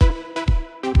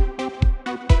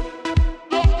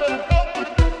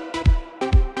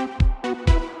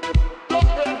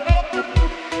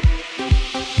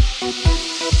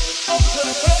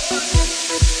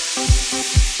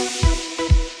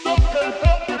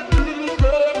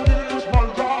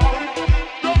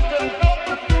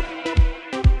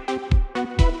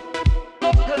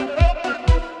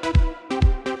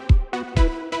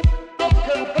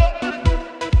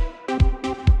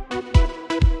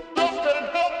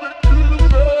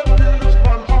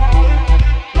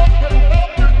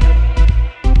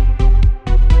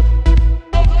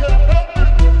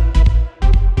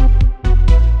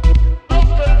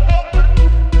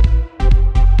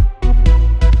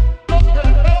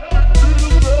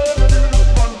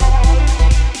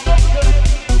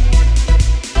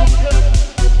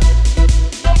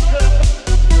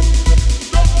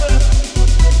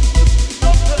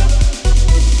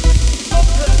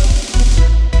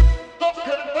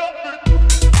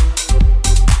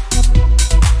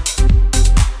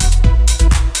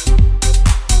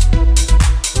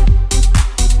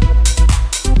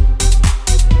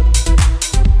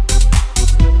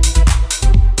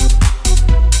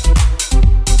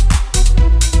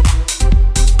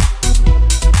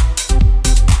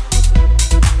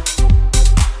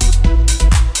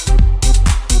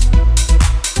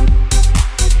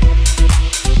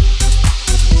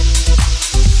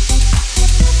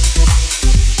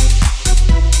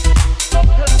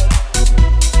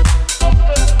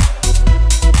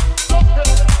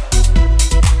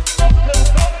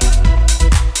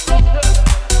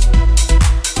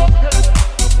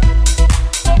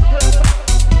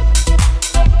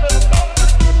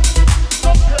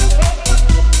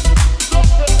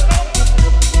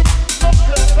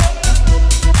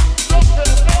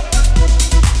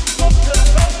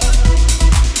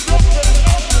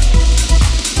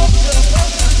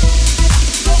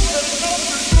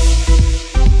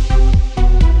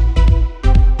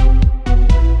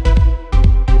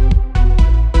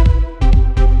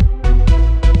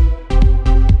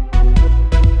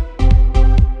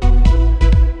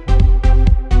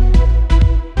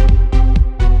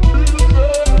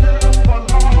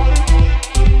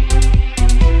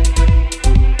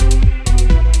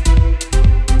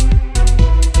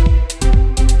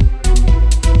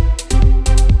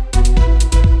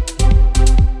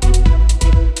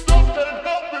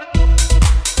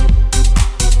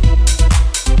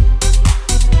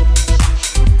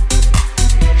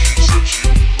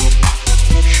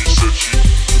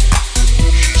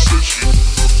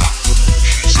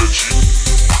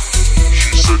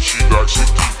she likes it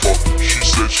deep up. She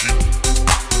said she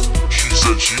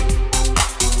said she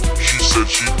said she said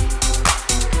she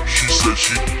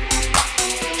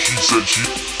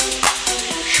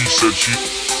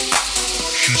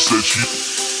said she.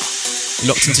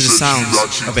 Locked into the sounds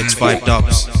of X5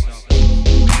 Dubs.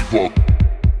 Deep up,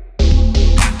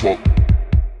 deep up,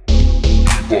 deep up,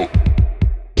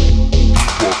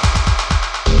 deep up,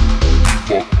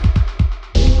 deep up,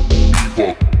 deep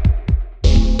up,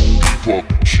 deep up.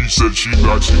 She said she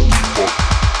likes it deep up,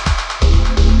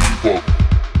 deep up,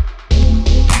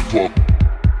 deep up, deep up,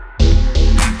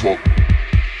 deep up, deep up,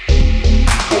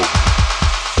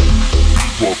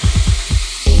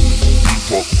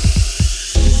 deep up.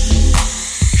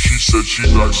 She said she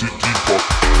likes it deep up,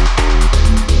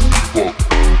 deep up,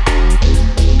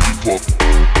 deep up, deep up, deep up,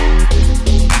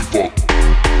 deep up,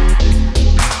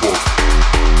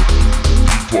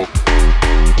 deep up,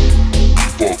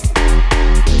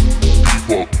 deep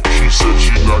up. She said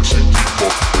she likes it deep up, deep up, deep up,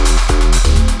 deep up, deep up, deep up. She said she likes it deep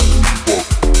up, deep up, deep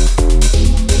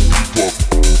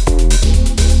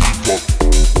up, deep up, deep up,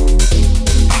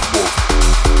 deep up, deep up,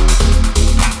 deep up.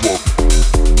 She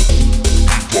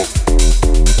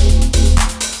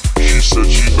said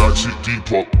she likes it deep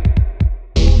up,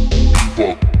 deep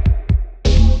up,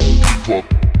 deep up, deep up,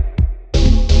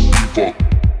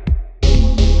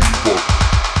 deep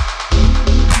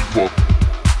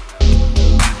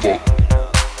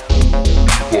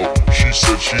up. She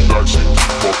said she likes it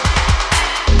deep up.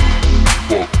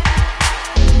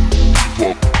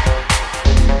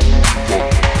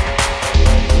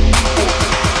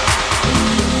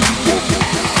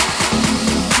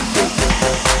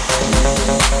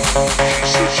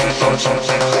 So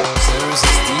there was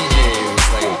this DJ who was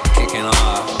like kicking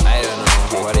off. I don't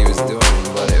know what he was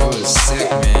doing, but it was sick,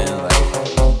 man. Like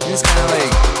he was kind of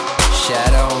like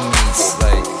Shadow meets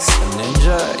like a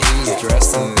ninja. He was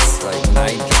dressed in this like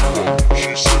nightgown.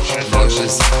 She said she He likes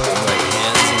was it. like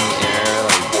hands in the air,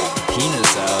 like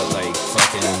penis out, like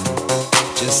fucking,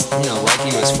 just like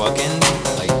he was fucking,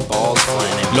 like balls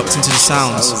flying everywhere. Locked into the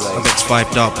sounds I was of like,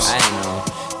 X5 Dubs. I don't know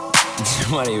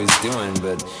what he was doing,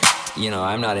 but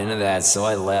I'm not into that, so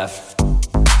I left.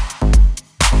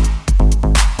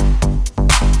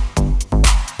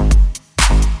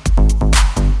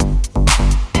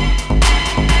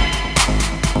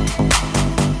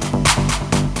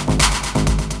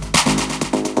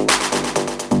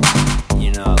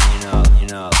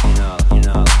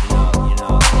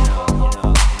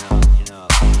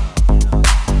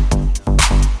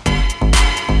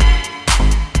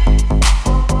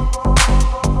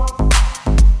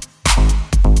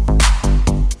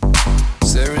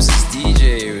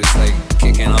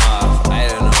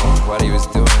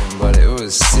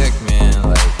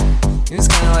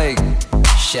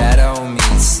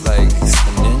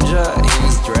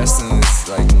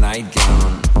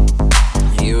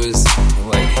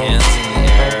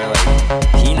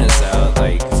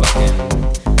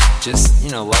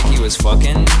 Like he was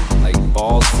fucking, like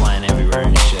balls flying everywhere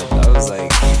and shit. I was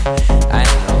like, I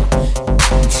don't know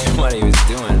what he was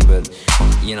doing, but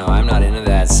I'm not into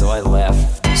that, so I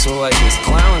left. So like this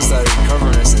clown started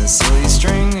covering us in silly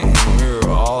string, and we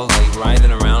were all like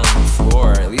writhing around on the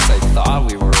floor. At least I thought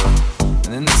we were.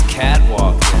 And then this cat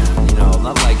walked in,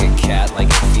 not like a cat, like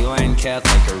a feline cat,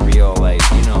 like a real, like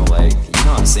what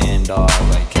I'm saying, dog,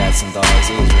 like cats and dogs.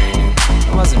 It was raining.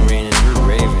 It wasn't raining, we were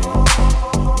raving.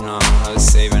 I was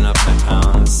saving up my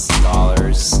pounds,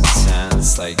 dollars,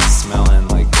 cents, like smelling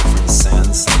like different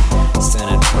scents, like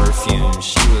scented perfume.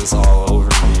 She was all over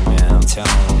me, man, I'm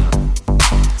telling you.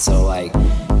 So like,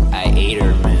 I ate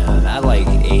her, man. I like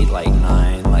ate like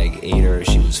 9, like ate her.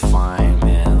 She was fine,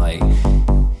 man. Like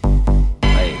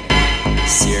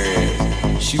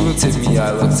serious. She looked at me,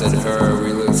 I looked at her.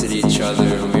 We looked at each other,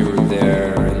 and we were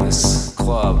there in this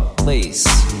club place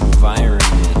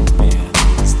environment, man.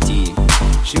 It was deep.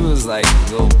 She was like a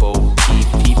little Bo Peep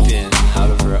peeping out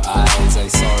of her eyes. I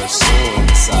saw her soul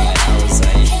inside. I was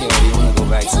like, yo, you wanna go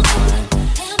back to mine?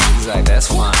 He's like, that's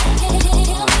fine.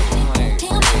 I'm like,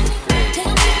 great.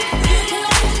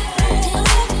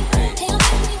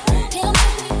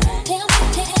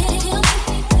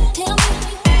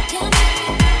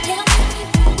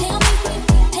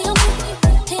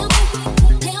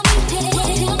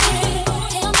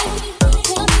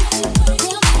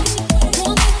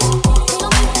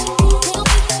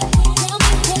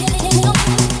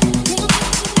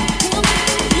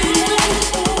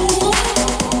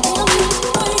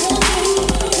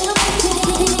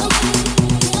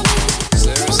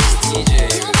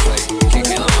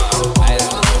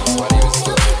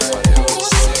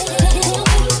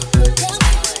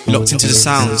 Locked into the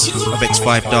sounds of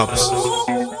X5 Dubs.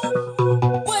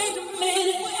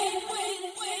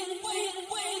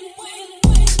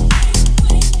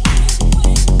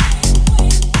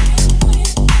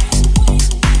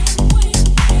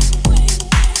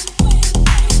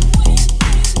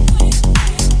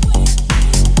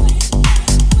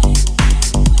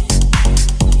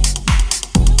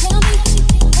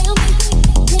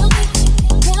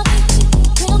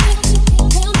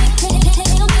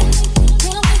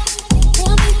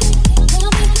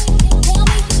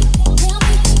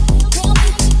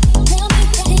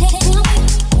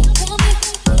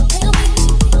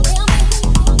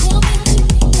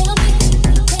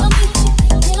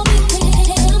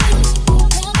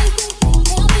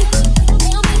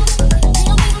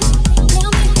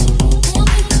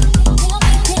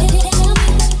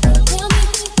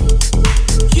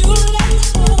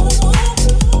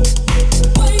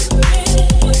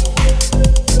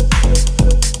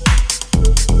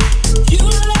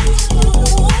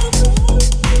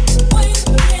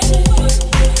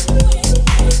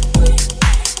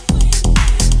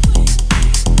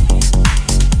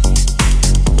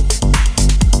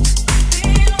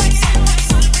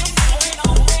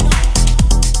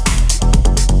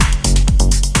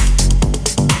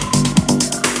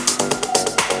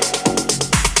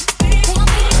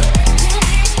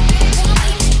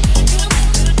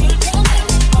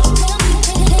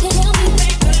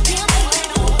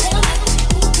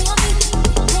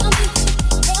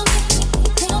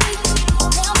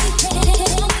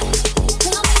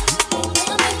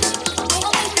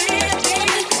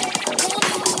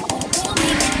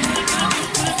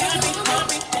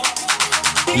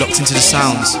 into the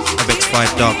sounds of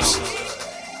X5 Dubs.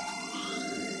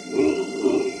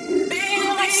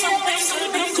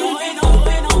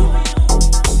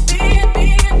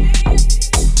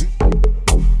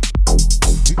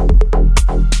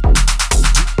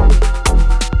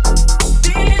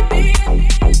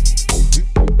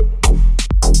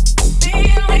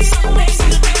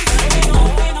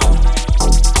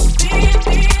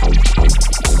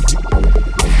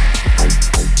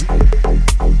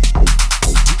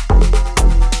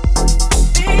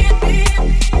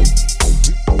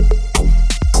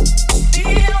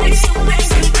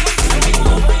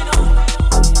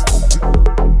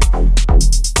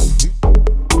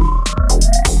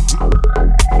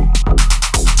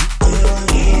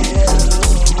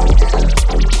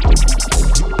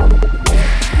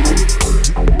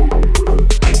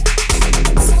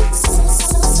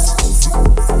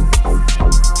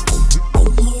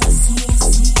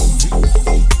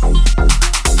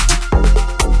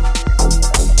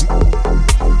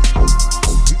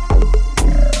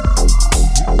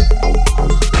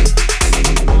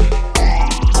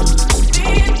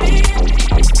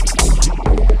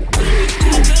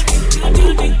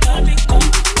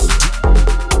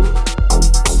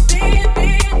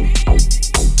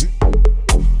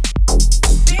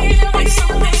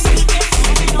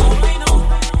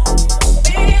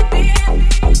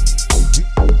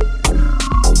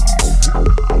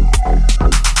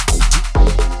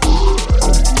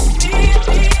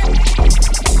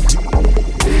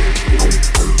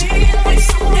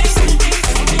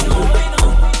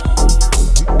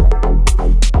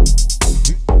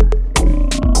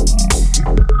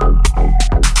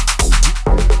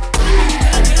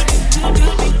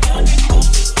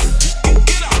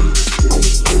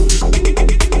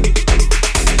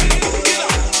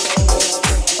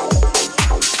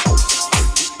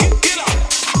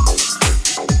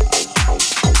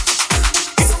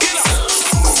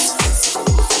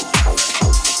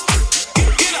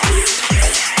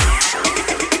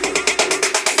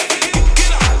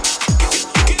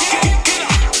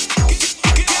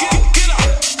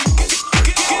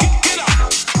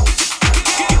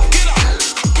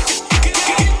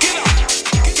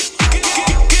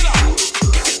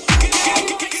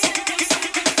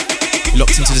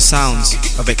 Locked into the sounds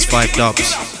of X5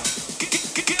 Dubs.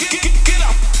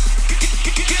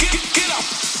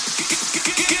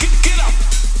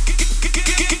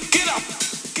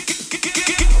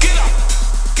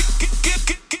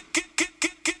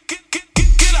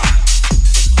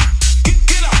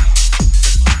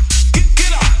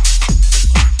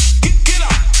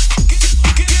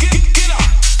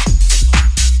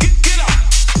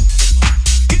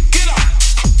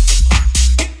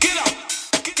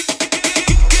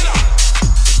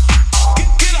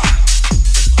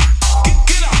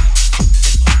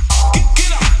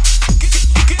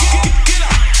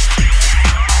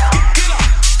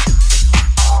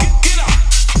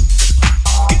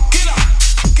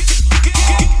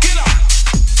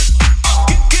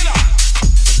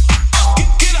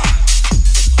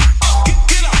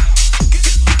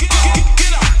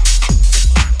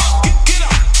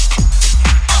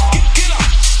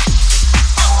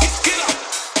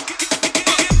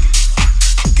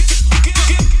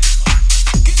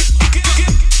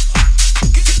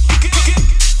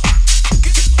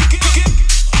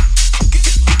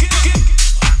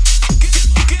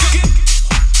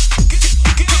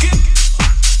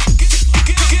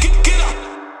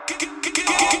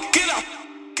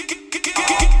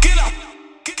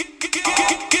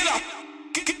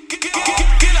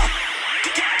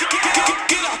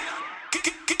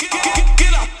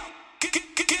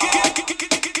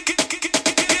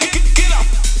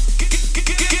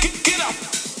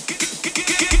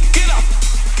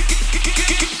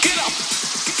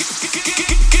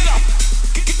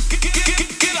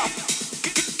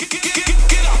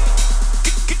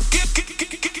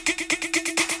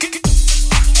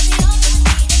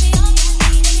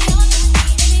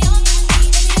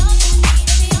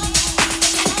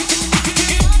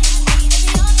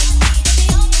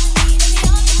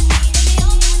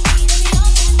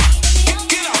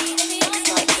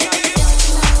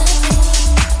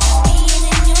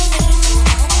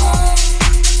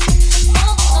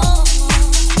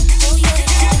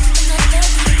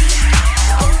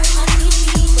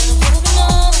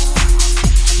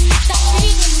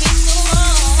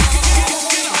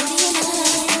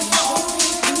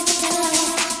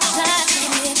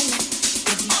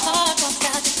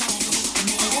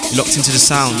 Locked into the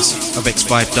sounds of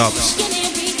X5 Dubs.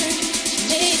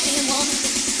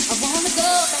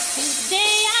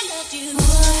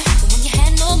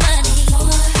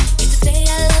 Say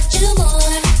I loved you more,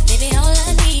 baby, all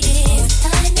I needed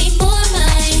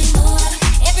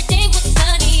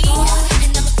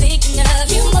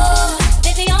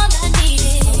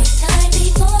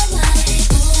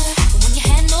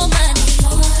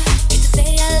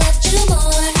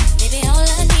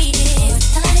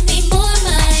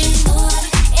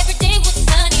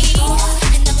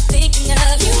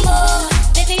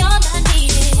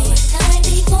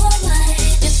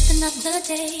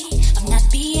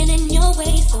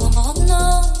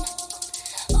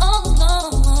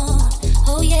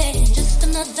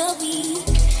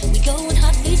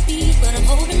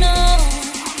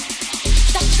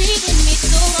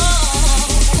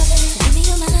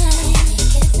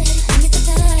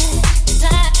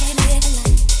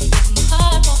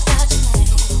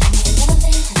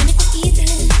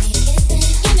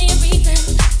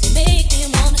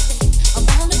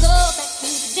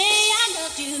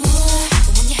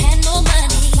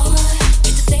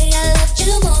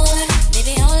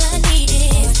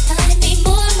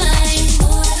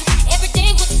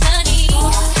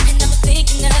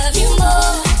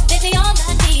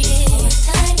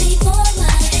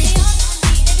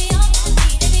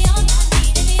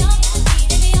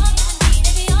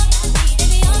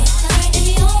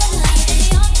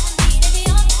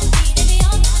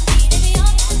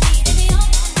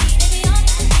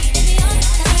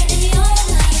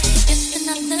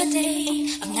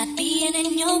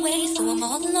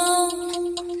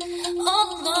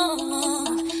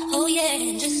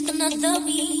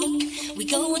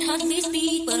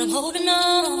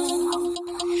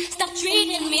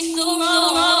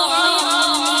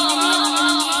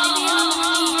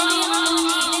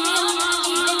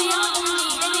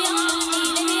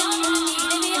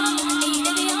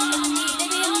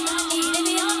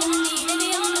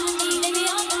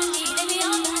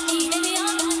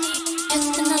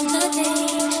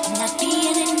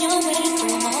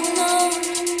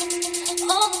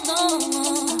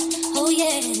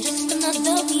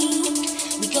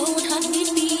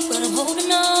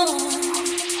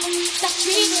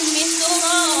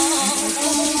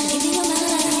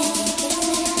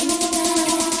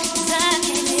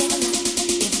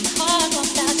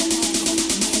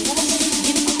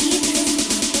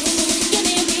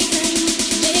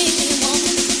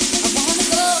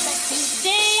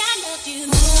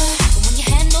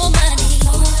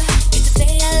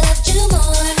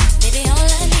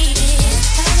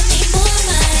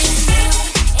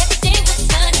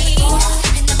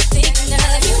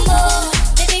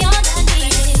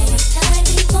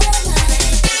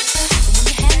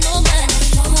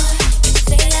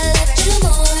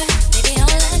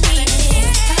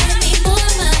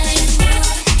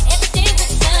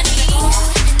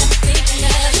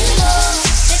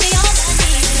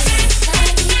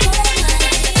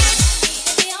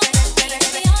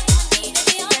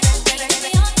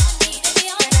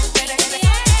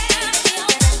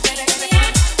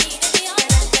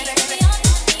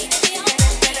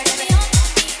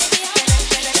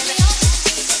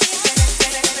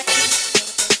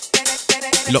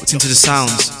Locked into the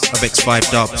sounds of X5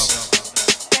 Dubs.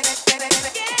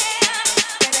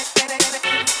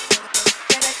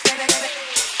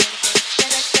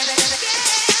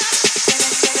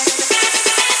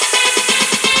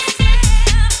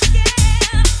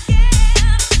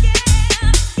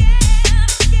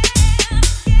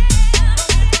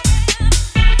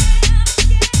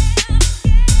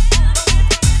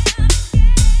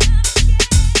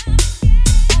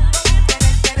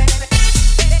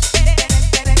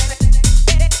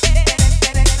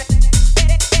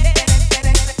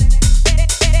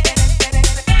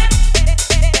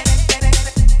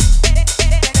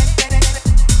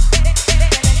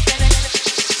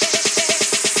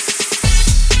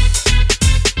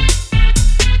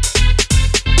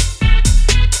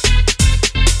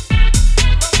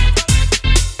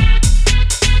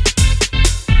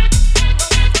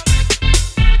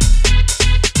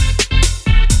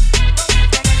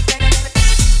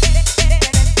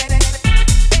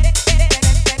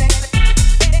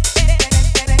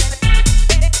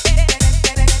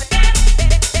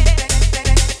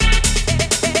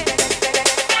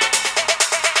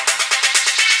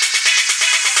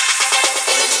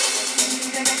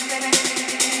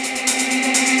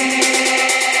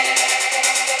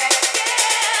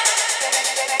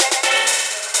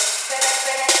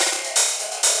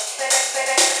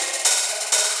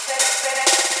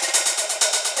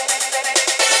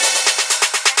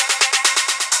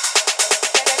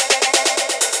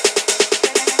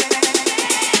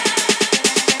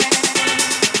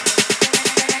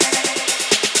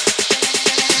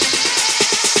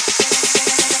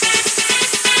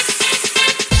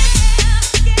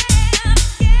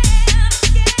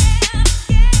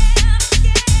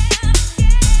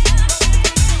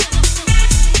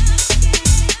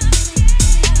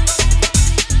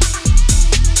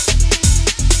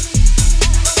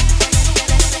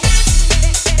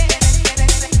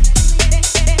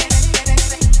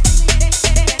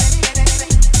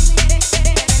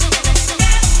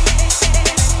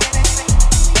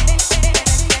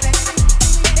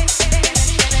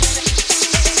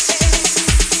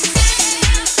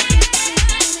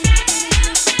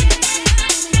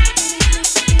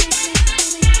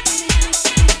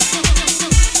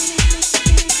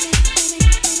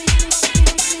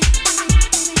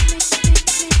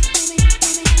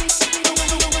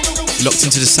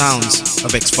 locked into the sounds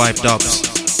of X5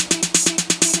 Dubs.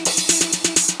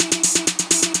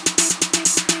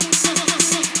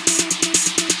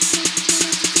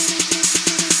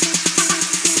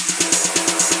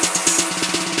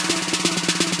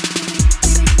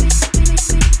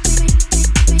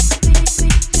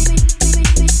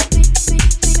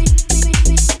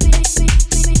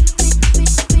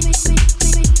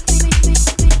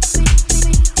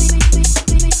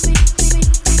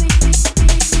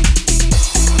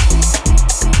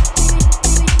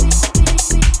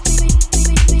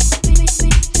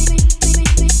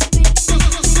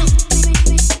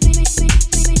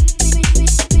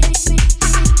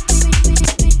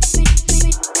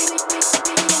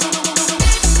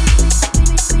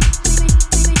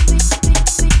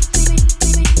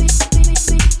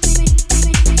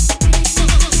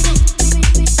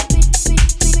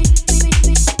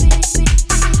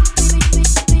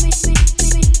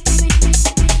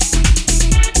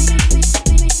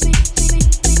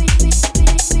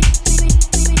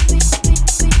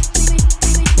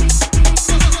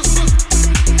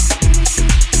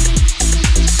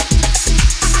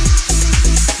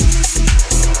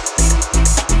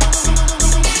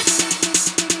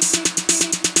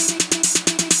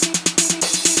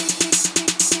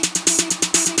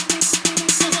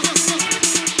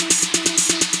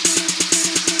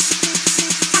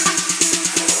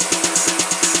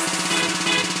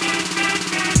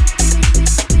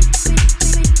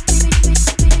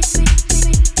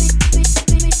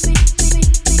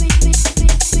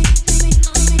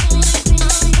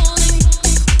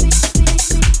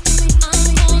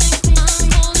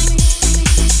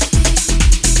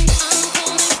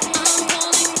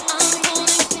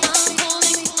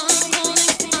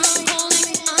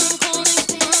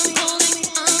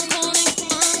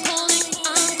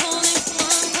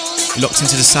 Locked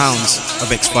into the sounds of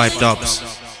X5 Dubs.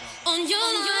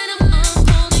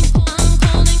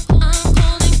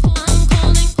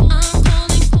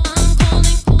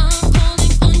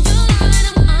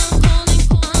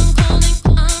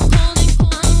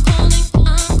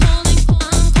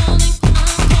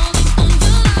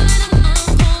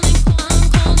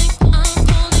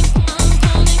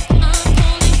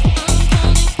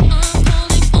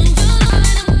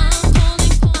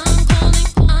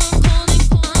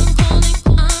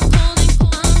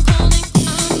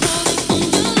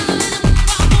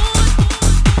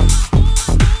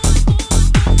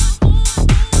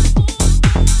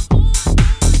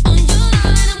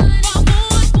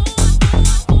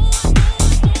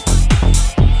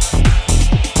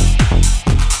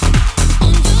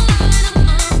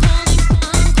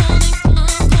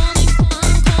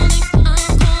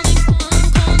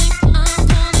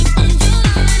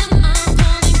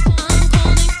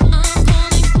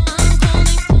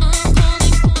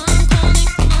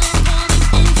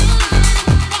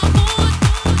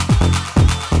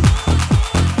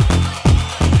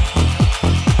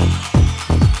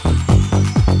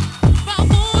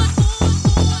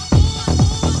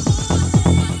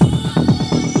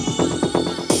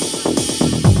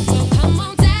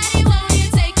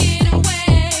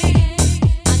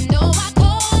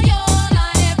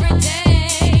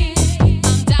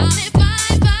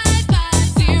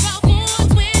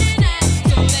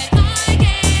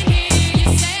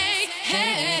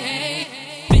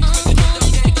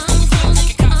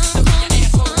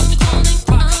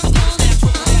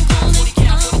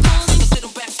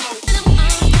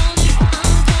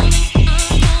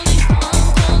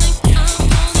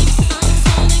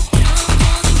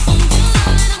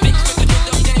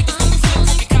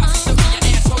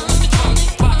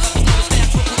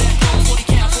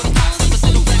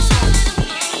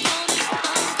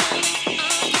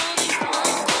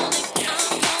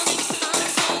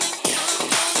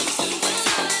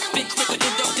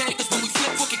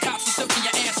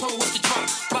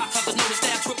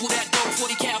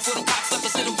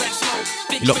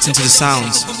 Locked into the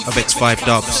sounds of X5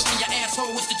 Dubs.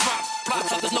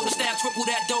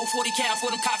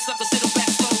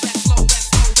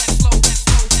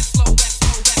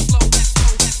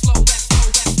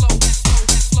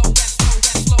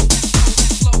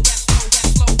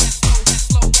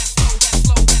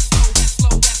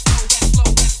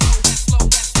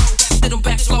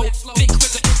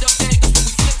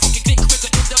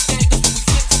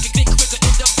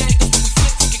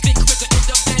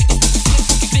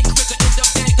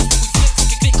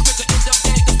 Quicker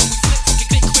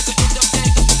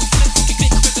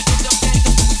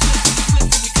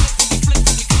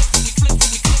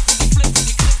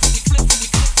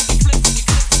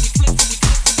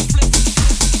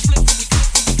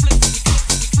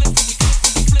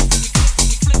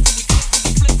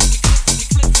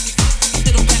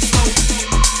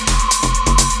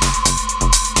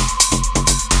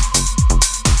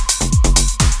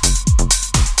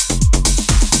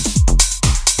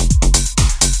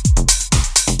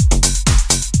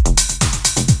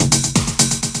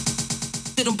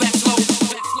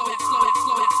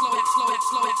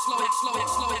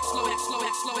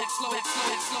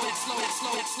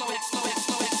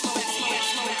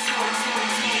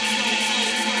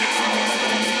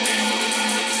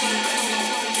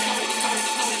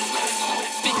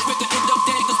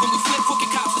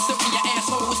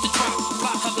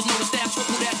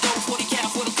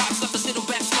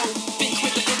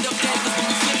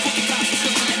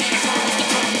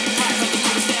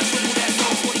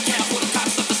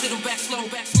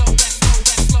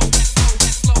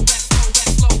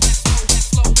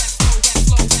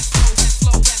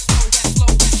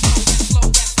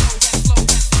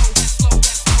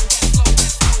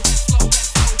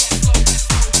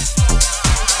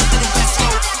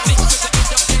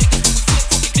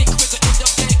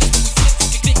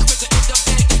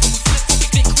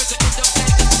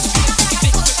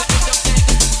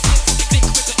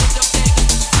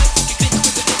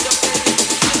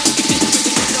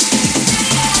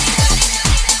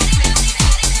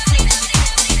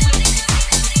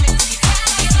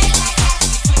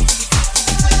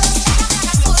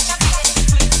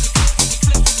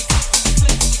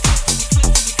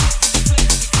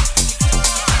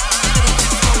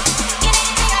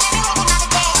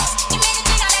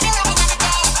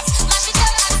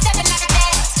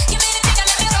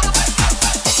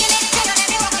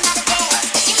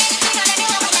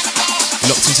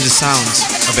Into the sounds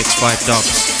of X5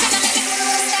 Dubs.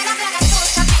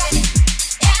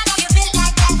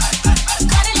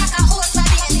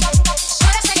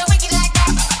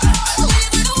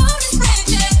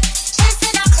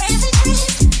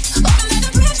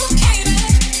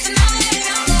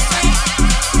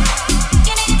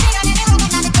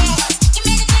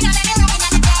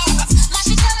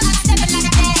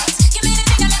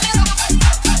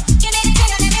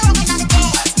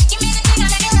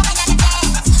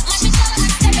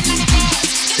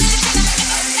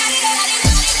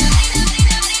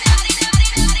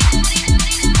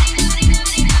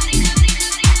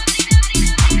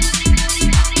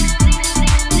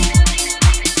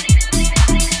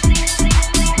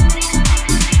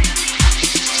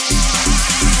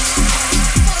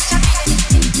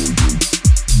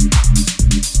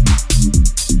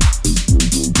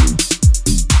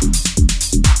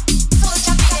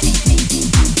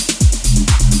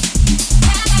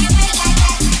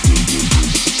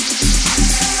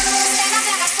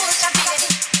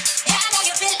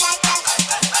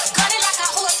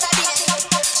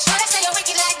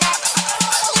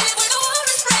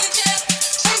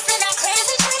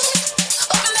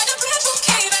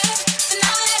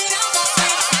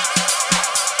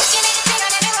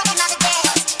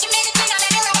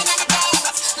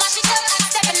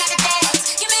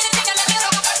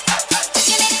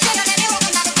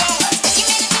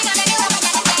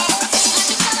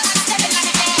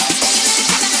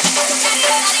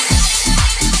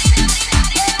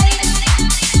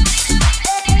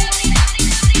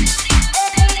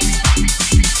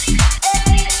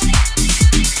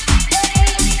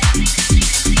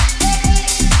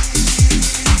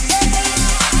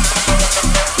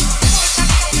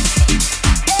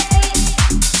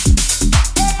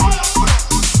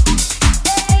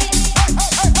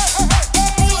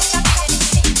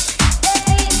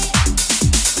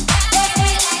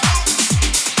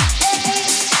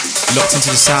 Locked into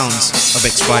the sounds of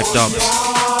X5 Dubs.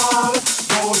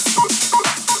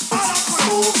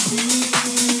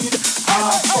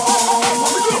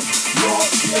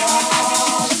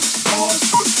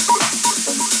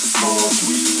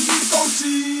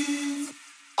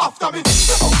 After me,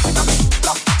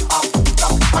 black,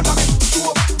 and I do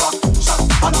a back shot,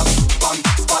 and a one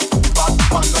spot, bad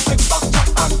man, no take back shot,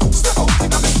 and step out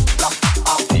in a me, black,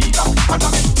 and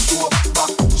I do a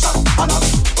back shot, and a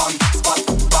one spot,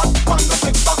 bad man, no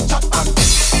take back shot, and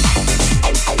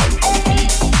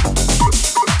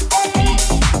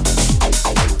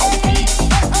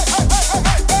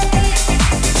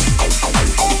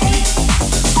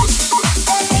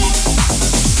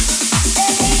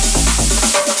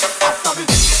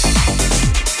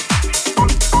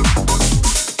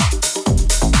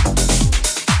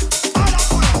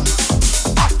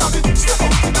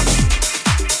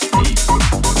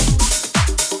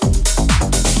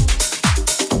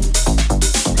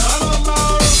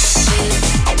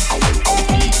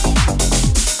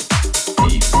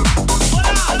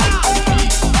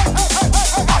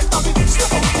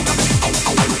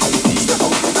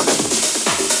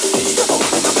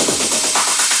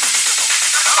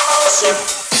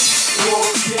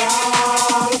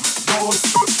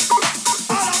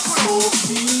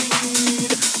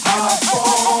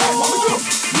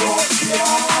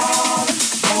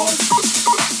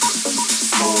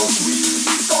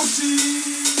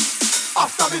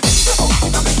after me.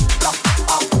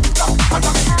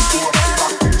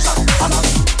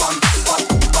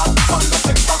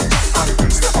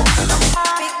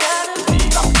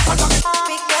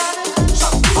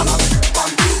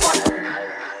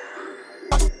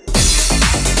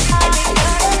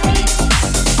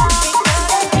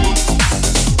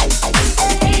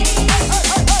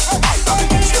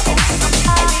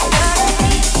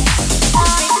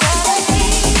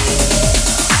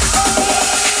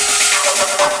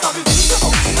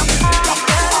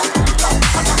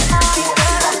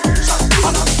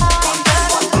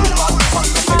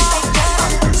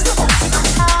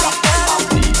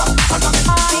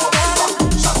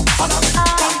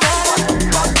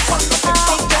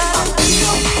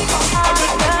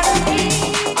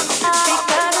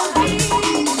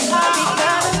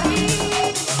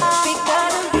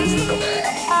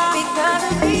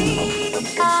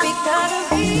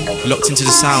 Locked into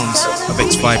the sounds of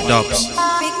X5 Dubs.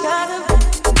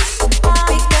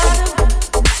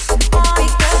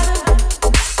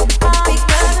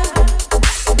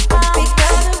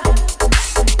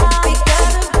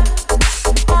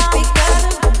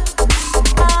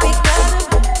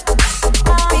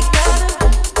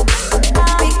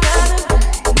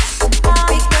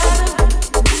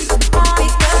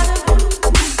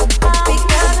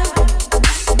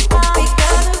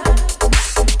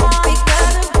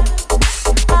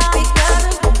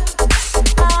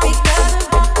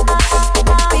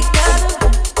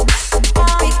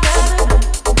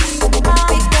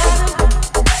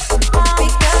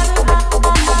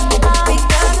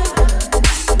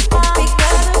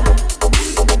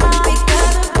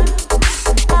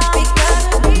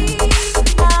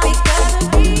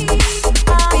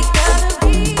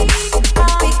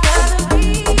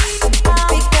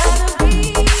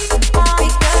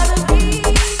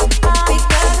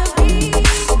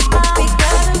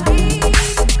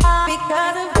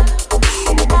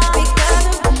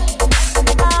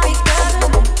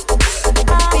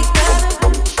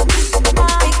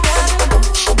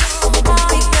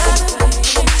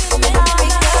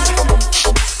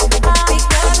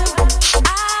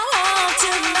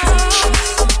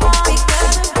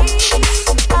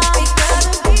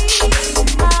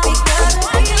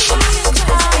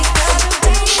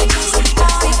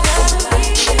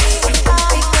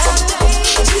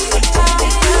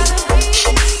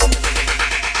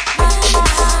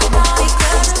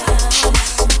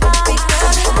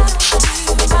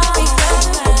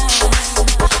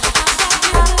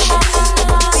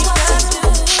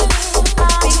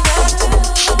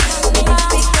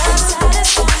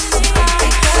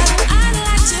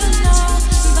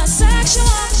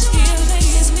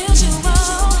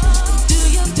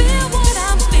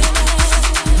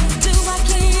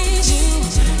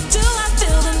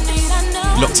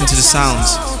 Locked into the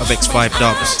sounds of X5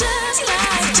 Dubs.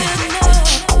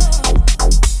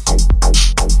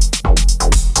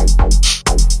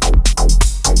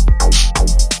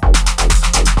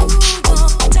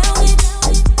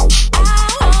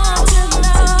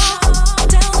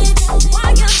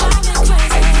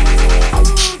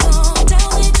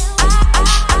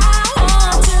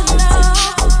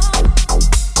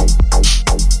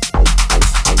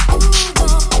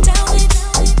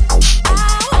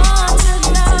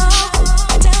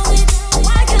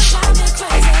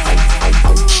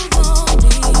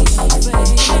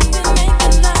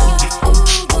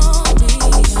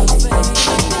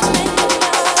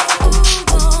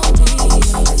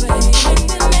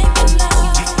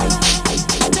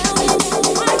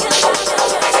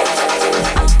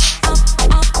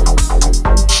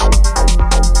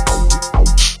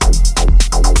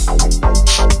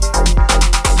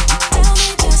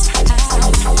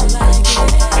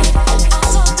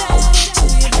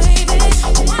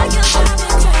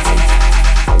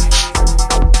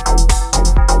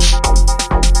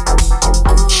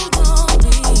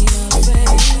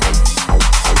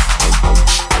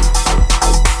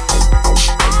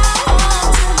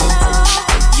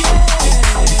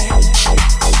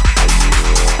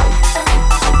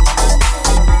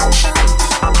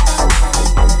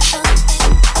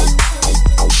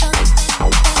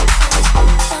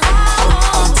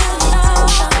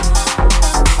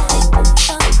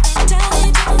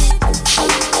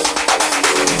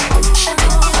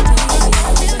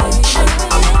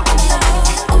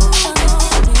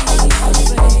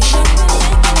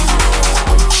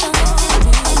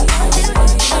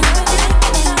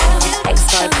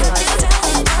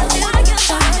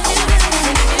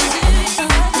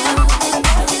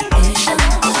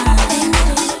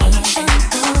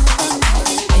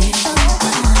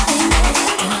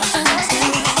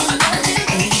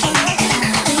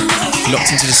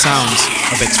 Locked into the sounds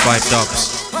of X5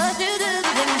 Dubs.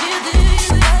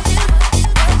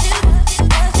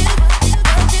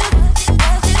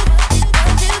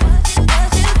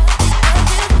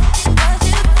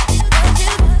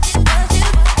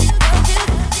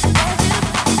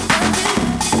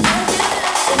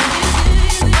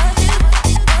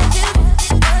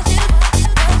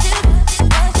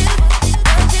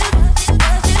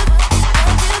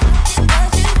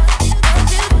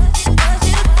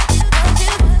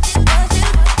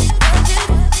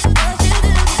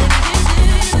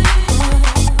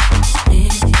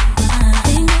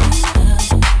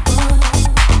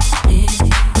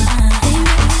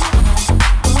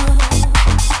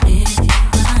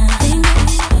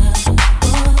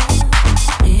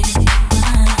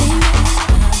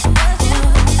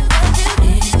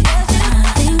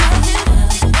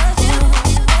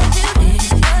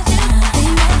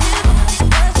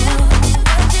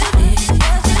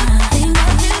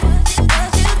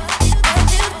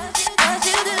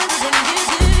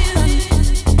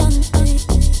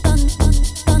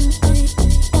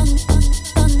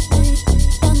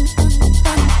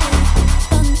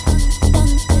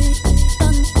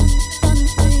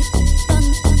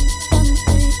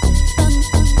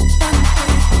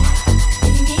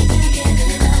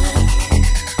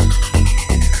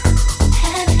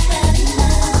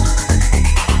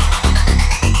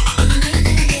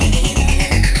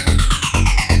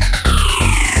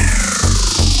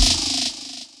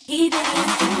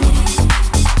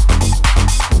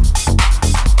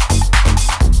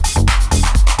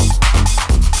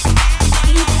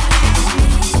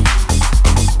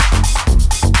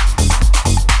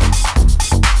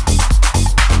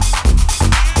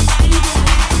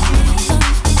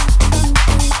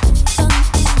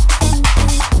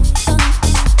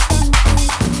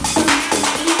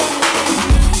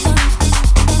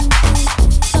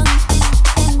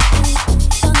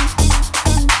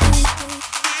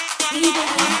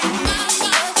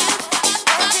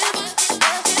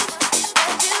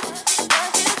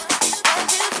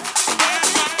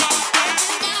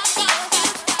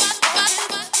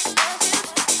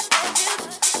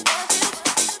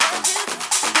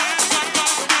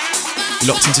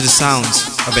 Locked into the sounds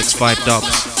of X5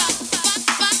 Dubs.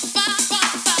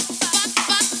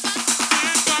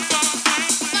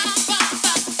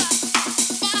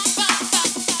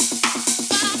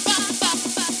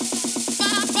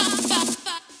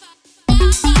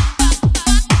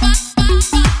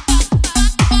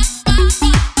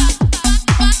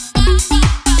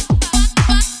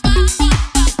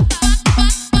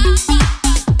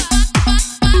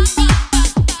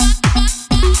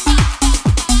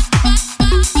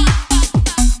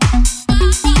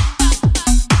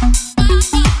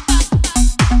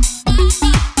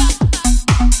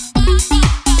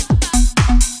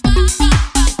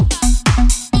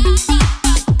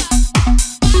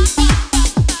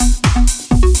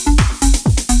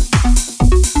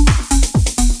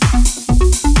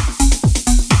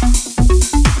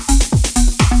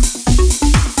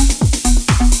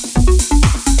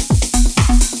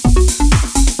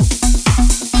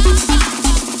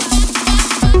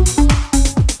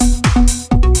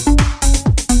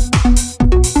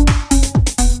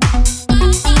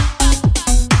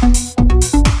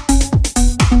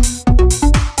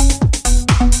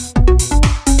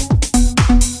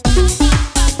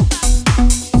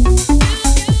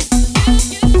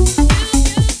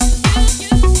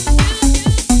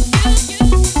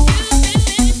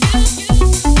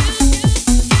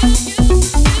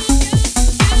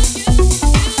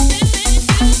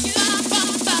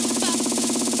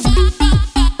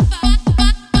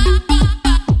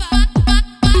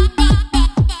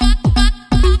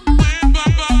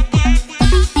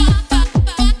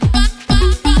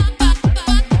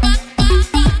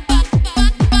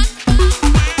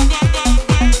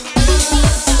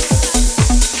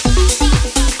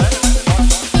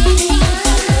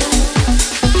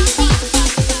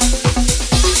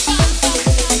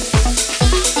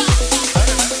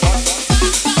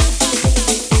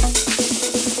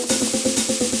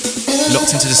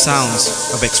 Locked into the sounds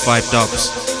of X5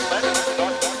 Dubs.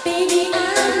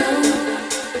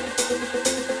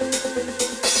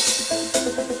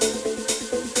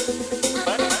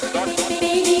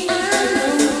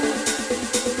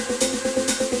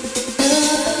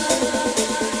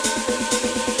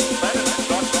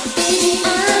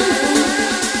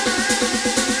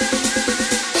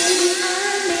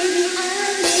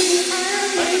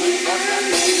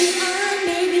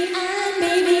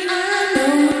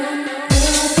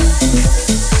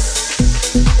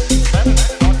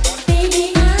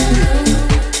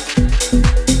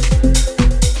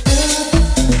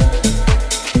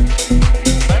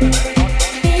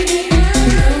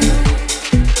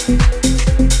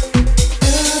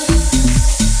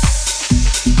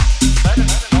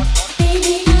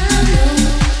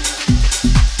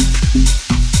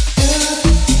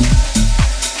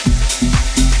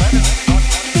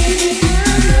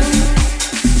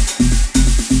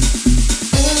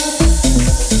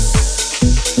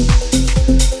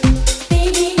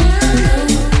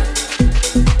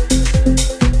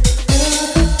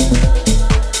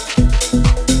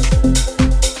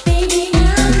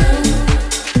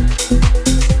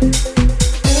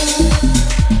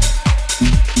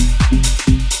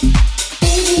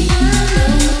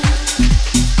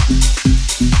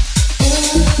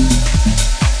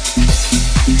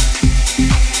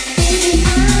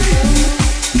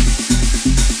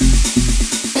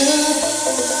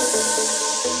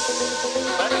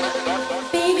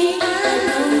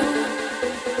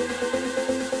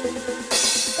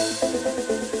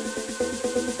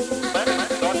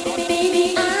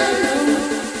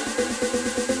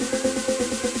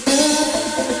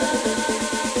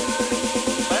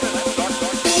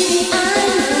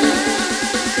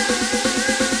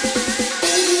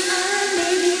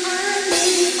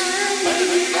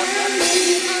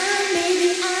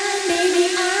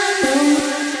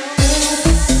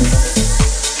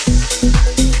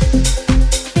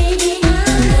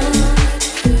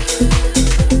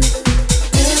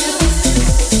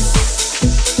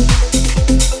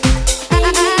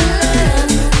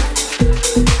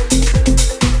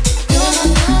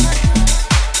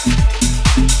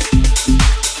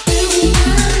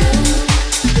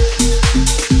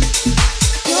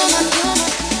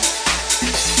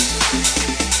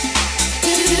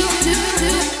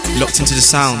 Locked into the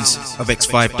sounds of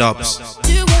X5 Dubs.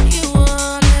 Do what you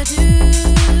wanna do.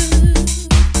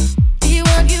 Be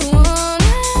what you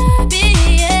wanna be,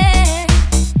 yeah.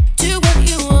 Do what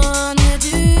you wanna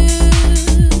do.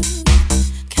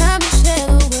 Come and share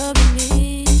the world with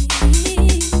me.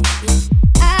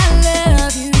 I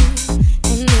love you,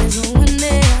 and there's no one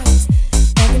else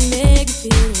that can make you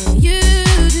feel what you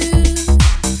do.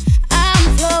 I'm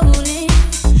floating,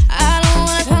 I don't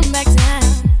wanna come back down.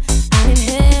 I'm in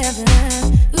heaven,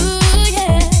 ooh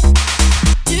yeah.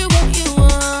 Do what you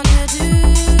wanna do.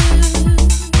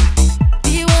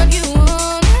 Be what you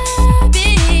wanna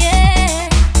be, yeah.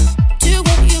 Do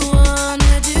what you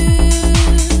wanna do.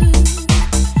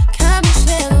 Come and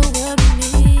share the world with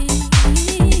me.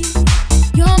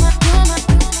 You're my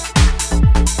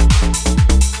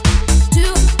do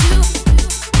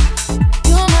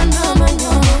you're my number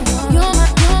one. You're my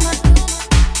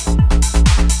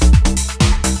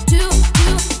do.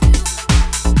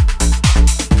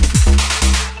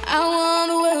 I want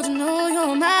the world to know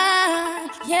you're mine,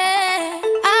 yeah.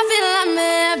 I feel I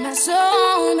met my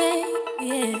soulmate,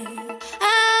 yeah.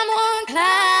 I'm on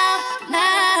cloud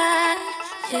nine,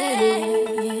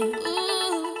 yeah.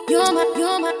 Ooh, you're my.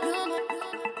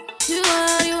 Do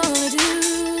what you wanna do.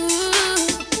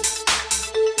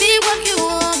 Be what you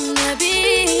wanna be.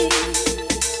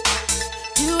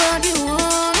 Do what you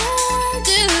wanna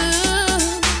do.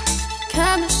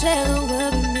 Come and share the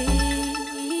world with me.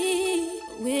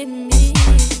 With me.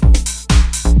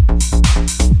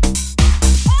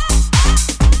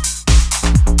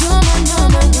 You're my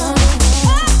number one.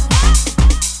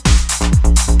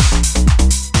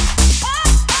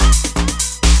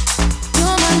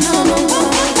 You're my number one. You're my number one. You're my number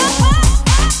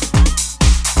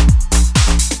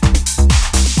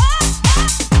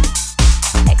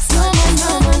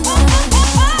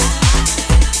one.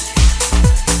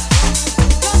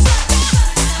 Do what you wanna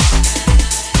do. Be what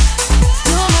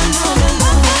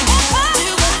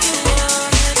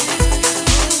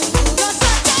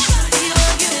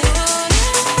you wanna be, yeah. Do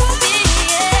what you wanna do. Come and stay.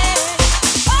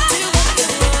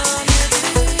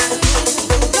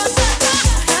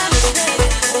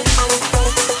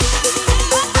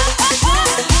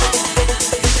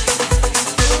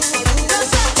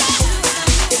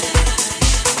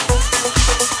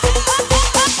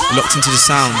 Locked into the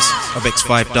sounds of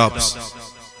X5 Dubs.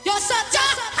 You're such a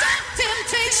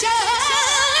temptation.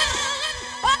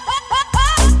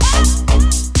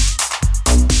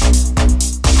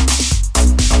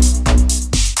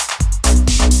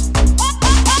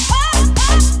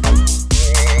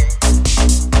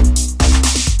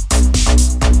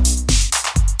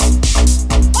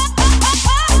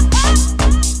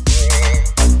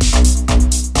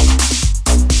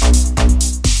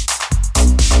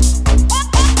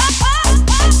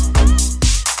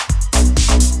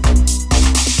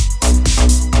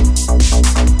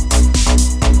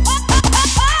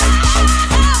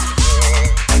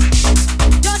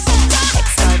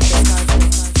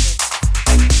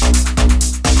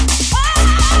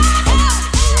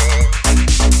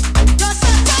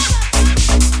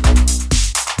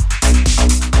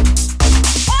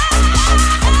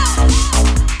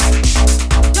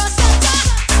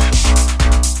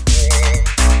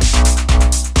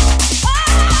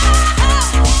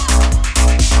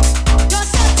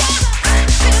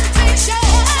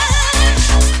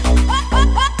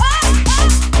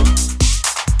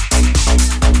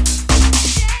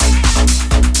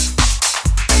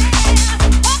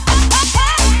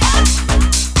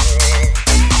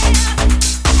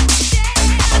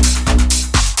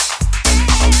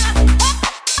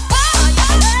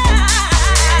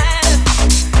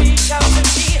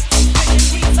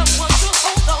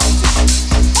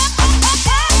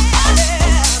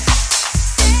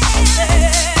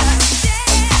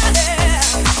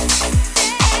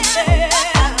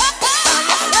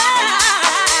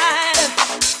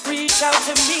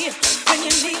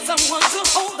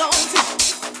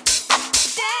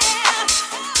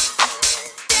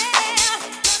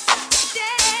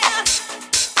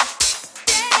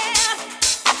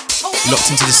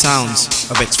 Locked into the sounds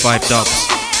of X5 Dubs.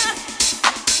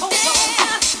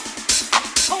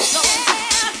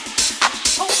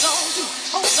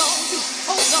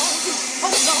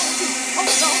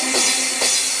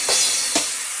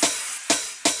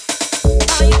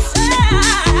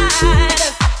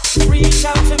 Reach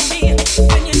out to me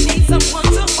when you need someone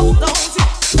to hold on to.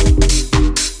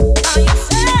 By your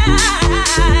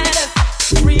side,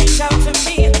 reach out to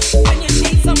me when you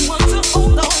need someone to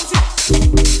hold on to.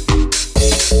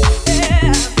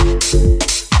 Yeah.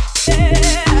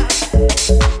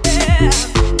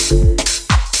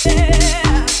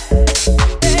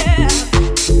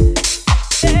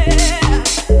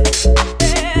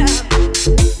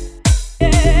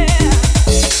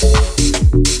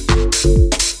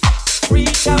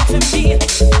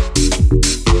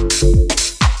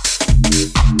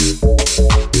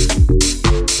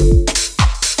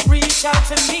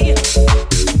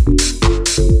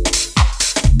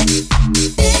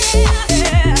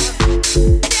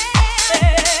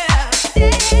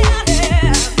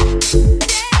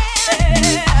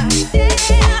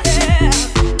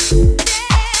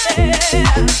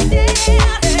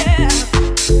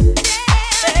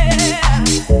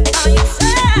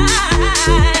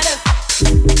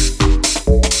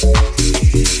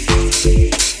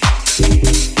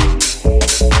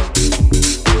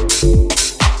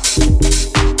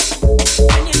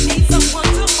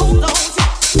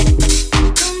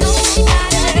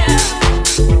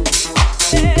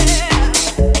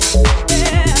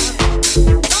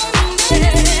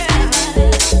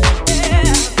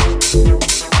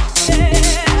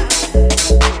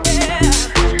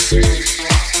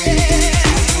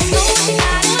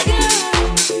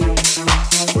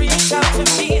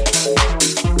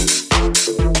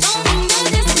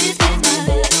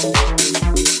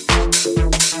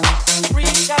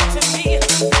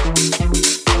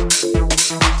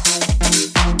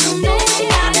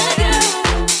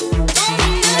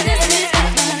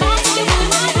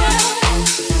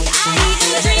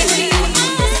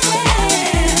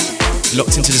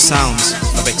 Locked into the sounds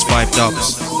of X5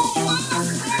 Dubs.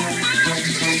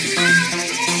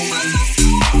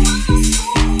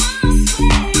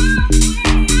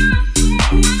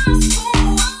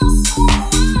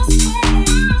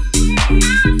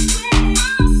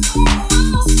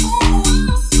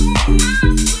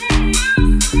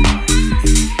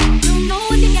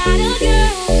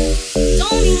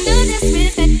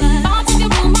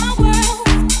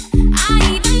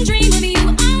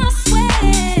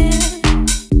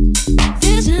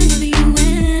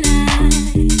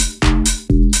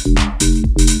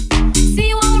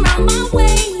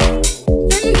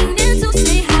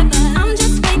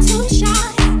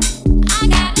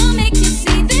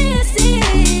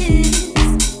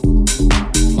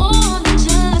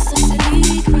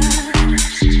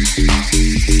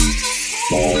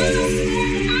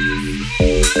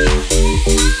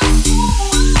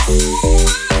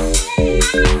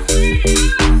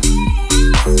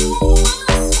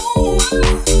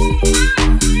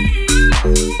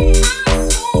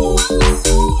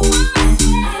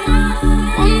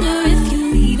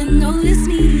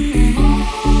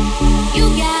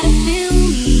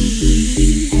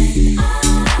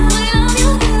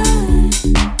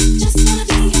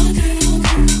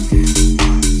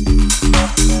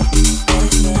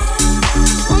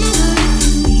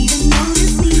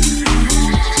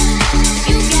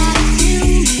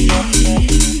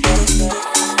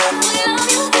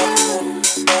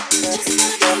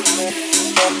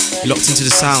 Locked into the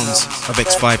sounds of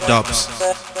X5 Dubs.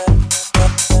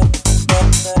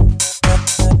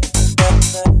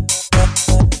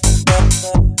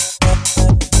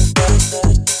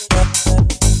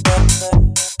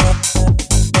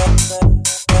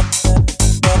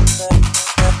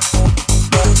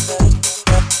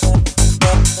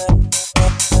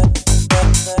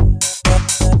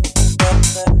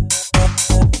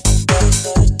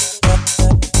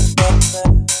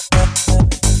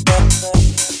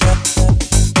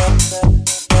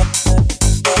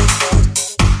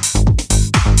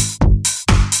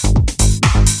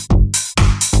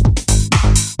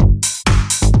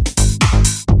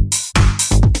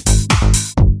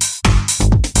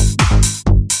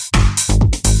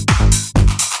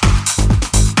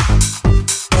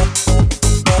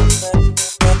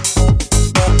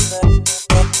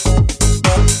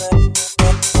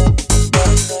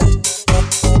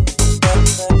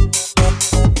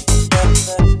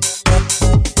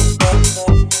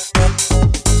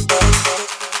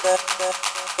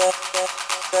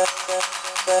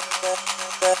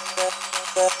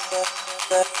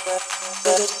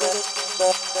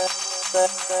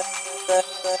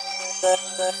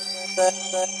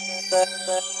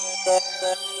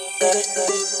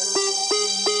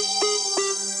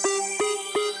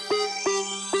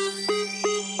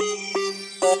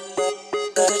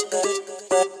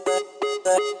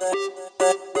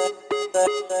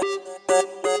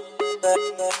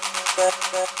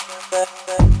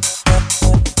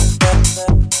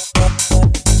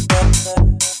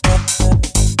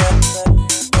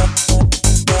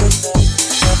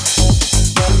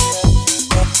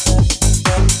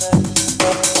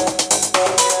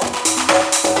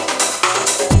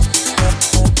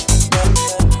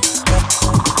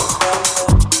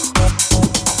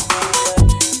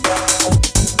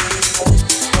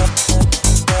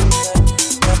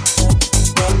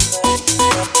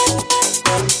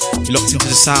 Locked into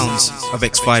the sounds of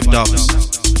X5 Dubs.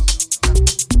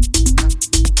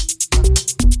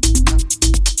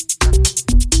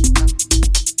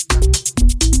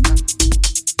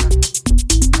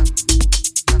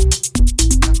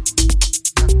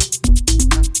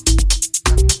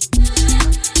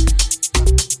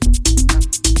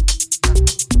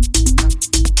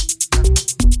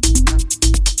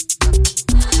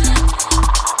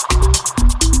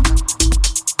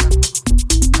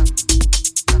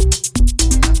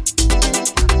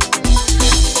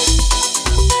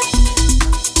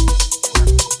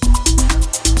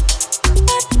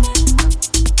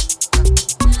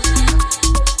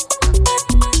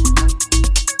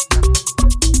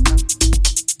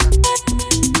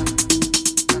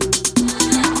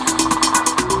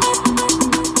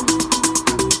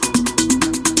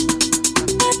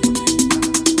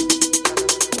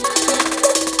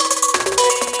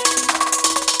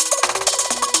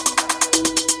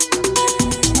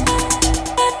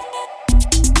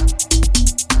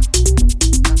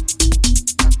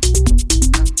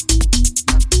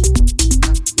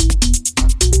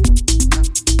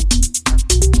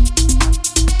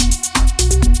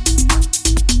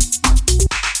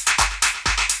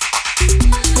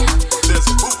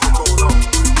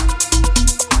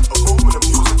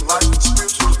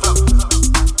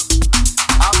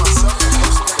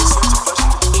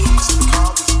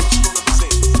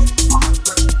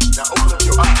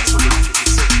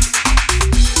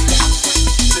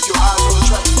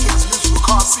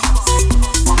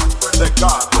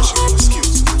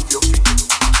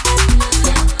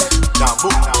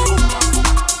 Locked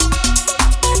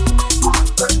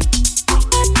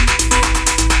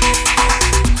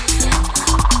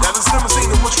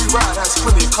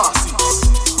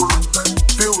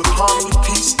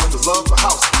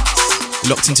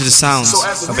into the sounds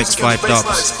of X5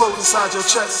 Dubs.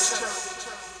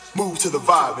 Move to the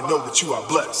vibe and know that you are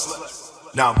blessed.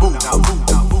 Now move, now move,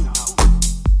 now move.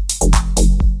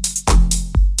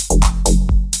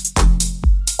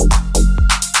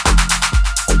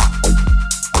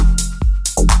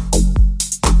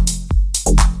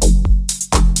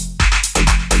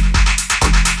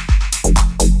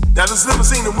 Now this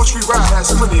limousine in which we ride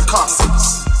has plenty of car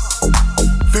seats,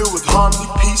 filled with harmony,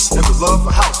 peace, and the love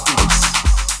for house beats.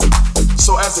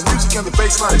 So as the music and the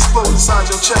bass line explode inside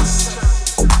your chest,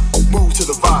 move to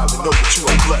the vibe and know that you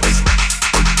are blessed.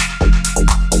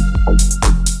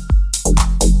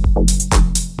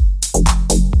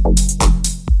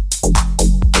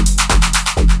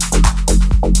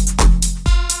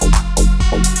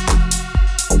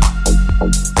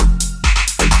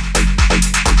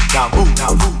 Now move,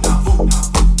 now move, now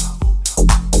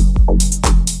move, now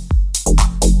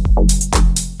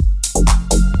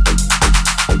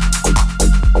move.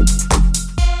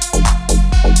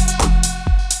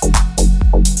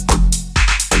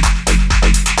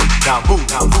 Now move,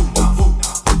 now move, now move,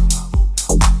 now move.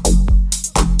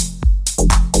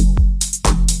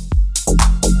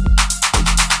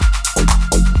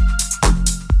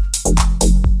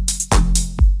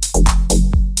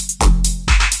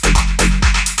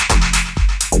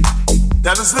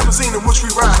 Now this limousine in which we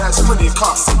ride has plenty of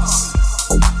car seats,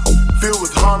 filled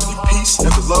with harmony, peace,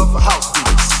 and the love for house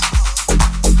beats.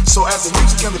 So as the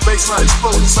music and the bass line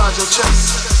explode inside your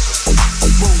chest,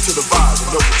 move to the vibe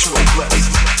and know that you are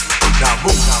blessed. Now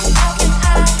move, now move. How can I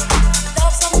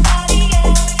love somebody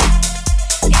else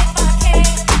if I can't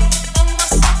love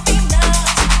myself enough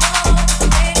to know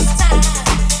it's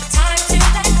time to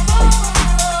let go?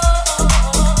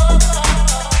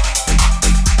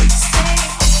 Say,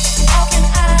 how can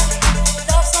I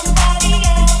love somebody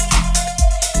else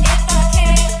if I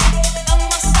can't love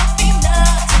myself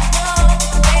enough to know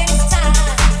it's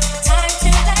time to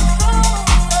let go?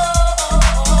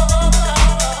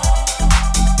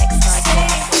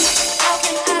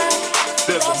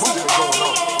 There's a movement going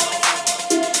on.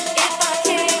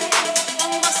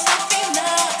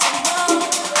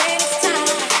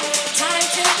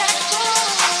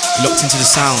 Locked into the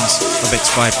sounds of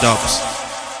X5 Dubs.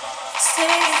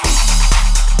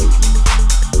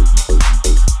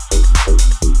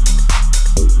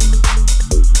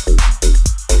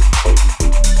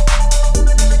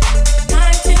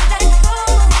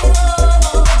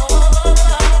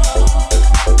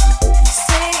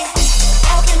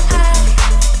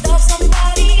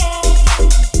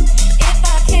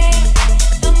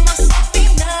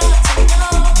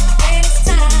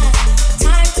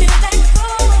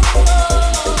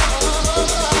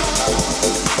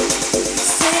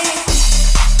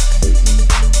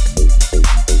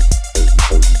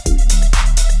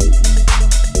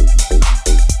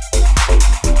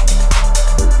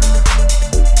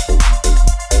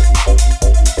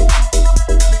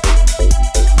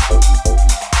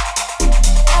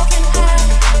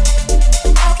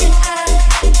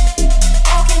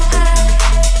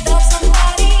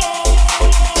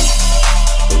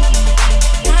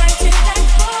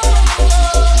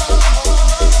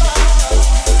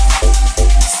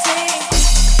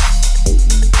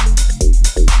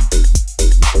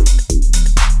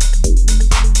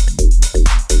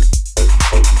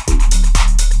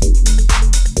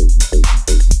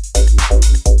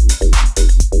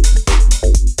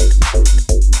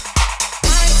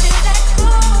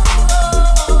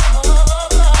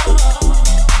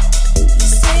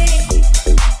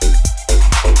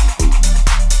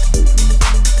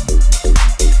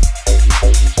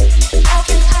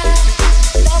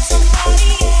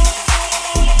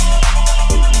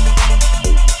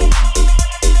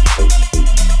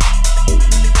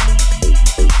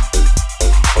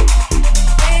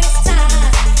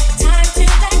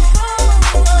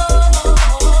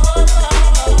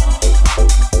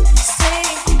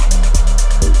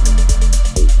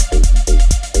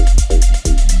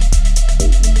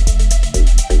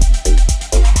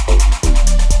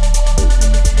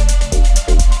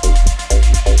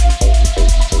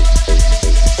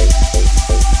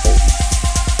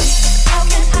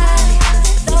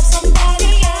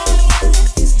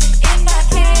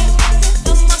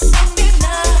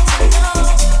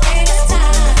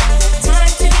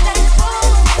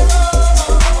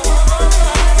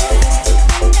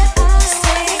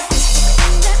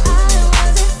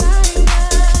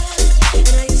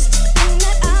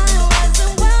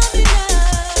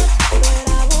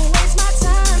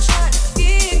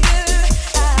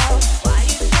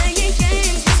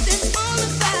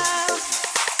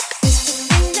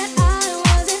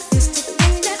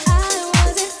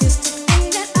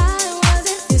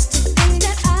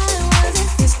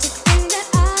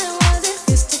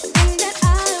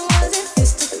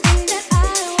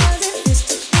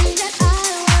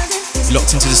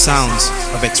 sounds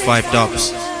of X5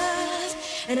 Dubs.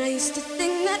 And I used to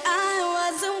think that I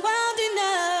wasn't wild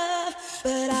enough,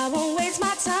 but I won't waste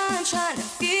my time trying to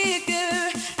figure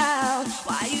out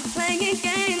why you playing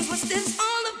games. What's this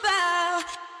all about?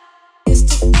 Used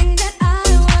to think that I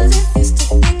wasn't. Used to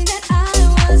think that I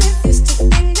wasn't. Used to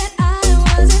think that I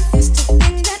wasn't. Used to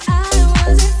think that I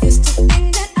wasn't. Used to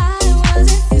think that I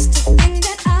wasn't. Used to think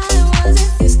that I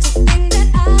wasn't. Used to think that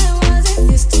I wasn't.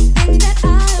 Used to think that I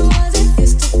wasn't.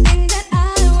 Used to think that I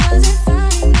wasn't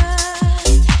fine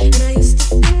enough. And I used to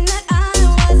think that I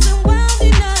wasn't wild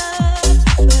enough,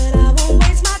 but I won't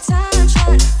waste my time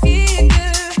trying to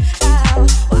figure out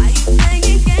why you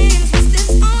playing games. What's this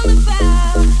all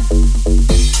about?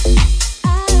 I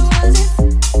wasn't.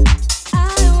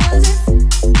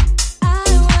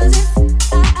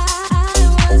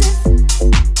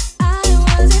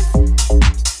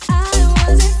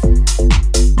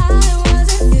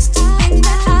 Used to think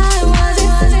that I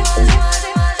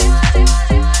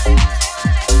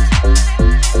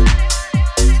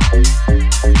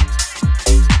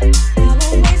I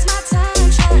won't waste my time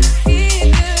trying to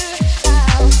figure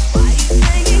out why you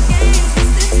playing games.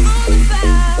 What's this all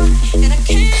about? And I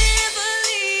can't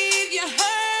believe you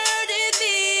hurted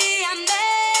me. I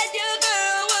met your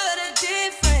girl, what a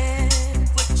difference.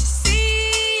 What you see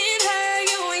in her,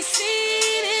 you ain't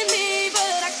seen in me.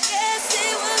 But I guess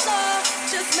it was all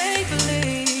just make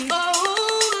believe. Oh,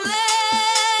 love,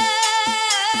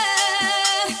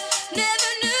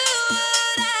 never knew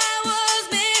what I was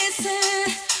missing,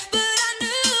 but I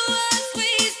knew once we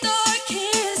start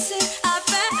kissing, I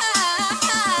found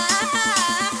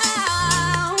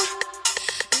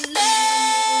love.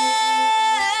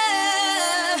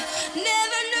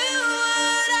 Never knew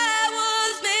what I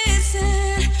was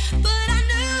missing, but I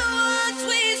knew once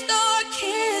we start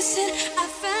kissing, I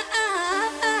found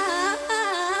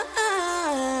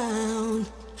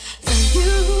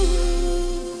you.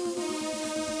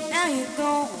 Now you're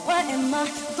gone, what am I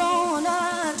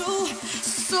gonna do?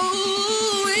 So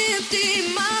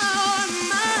empty, my heart,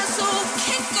 my soul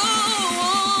can't go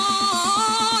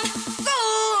on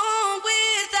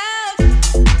without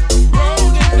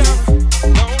Rolling down a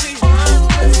lonely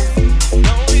highway,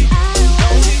 lonely,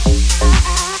 lonely.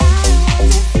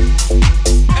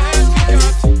 Asking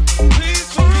God to please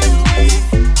forgive me.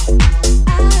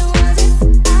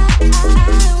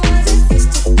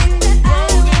 Used to think that I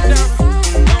Rolling down a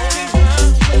lonely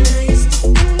highway, used to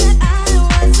think that I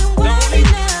wasn't wild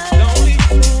enough, lonely.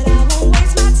 but I won't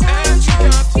waste my time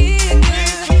trying to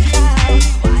figure out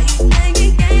why you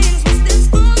playing games. What's this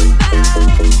all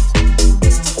about?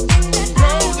 Used to think that I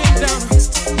Rolling down a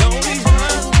lonely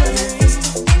highway,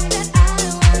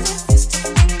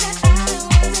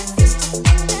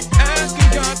 asking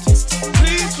God to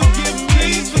please forgive me,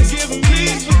 forgive me,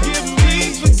 forgive me,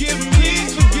 forgive me,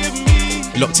 forgive me.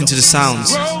 Locked into the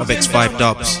sounds of X5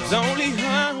 Dubs. Lonely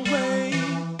highway,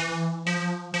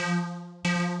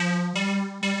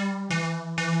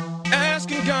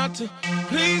 asking God to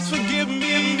please forgive me.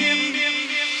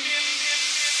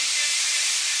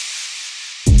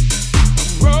 I'm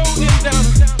rolling down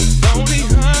a lonely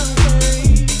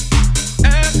highway,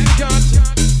 asking God to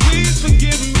please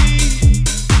forgive me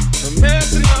for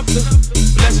messing up the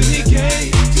blessing He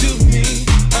gave to me.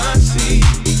 I see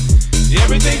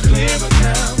everything clearer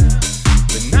now.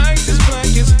 The night is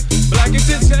black as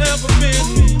it's ever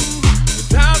been.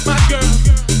 Without my girl,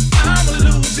 I'm a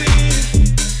losing.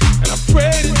 And I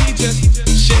pray that He just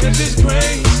shares His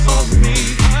grace on me.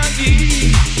 I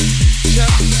need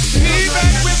just to be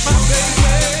back with my baby.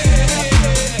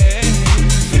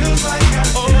 Feels like I'm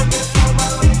for my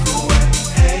life away.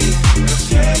 Hey, I'm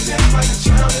scared just like a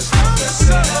child. I'm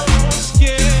so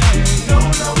scared.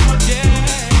 Don't know what to do.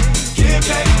 Get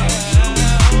back.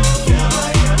 Feel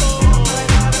like I'm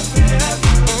right out of bed.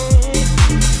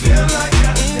 Feel like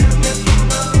I'm from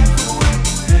my life away.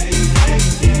 Hey, hey,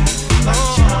 yeah. Like a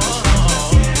child.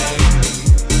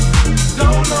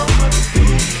 Don't know what to do.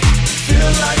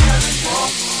 Feel like I just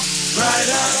walk right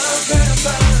out of bed.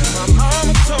 My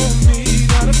mama told me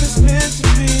that if it's meant to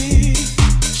be,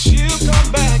 she'll come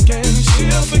back and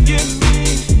she'll forgive me.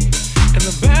 And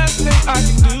the best thing I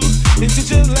can do is to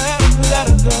just let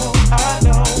her go. I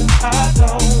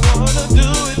don't wanna do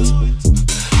it,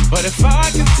 but if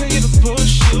I continue to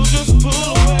push, she'll just pull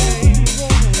away.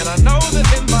 And I know that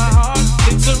in my heart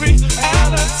it's a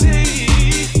reality.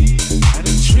 I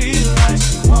didn't treat her like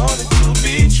she wanted to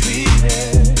be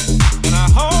treated, and I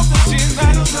hope that she's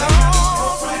not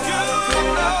alone for you.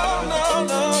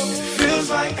 No. It feels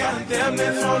like I damn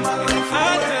it for my life. I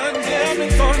done damn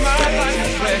it for my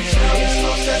life.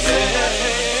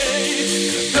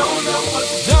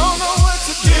 Don't know what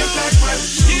to get back right.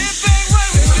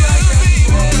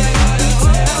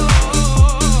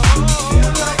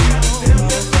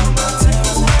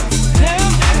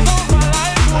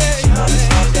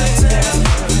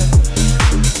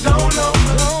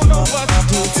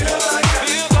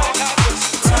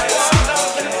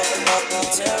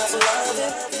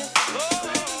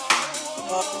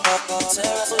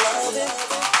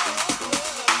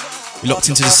 You're locked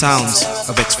into the sounds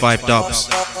of X5 Dubs.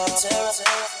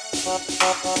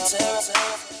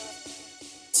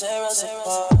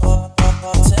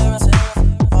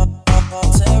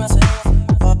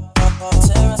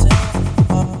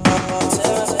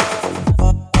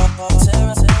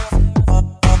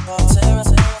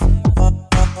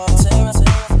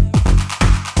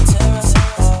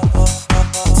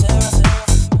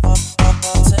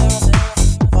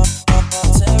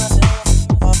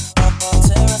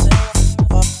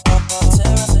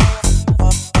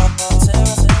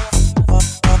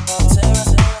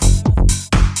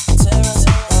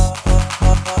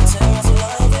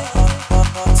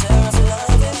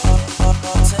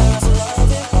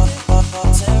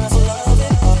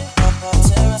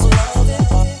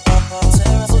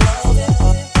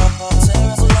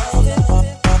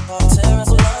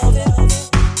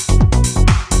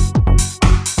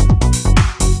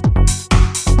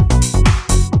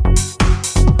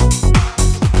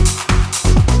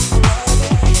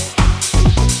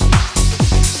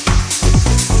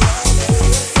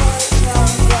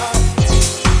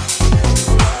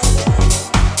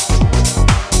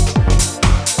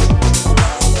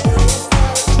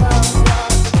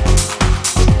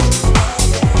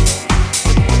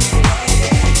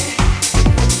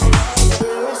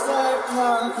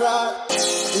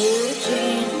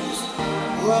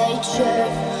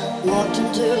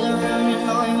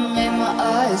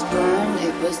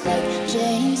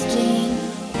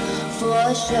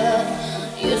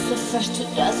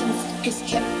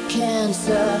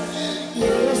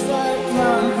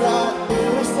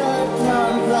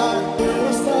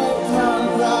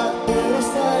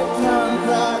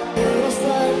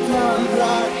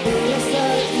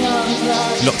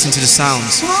 Locked into the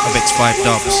sounds of X5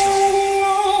 Dubs.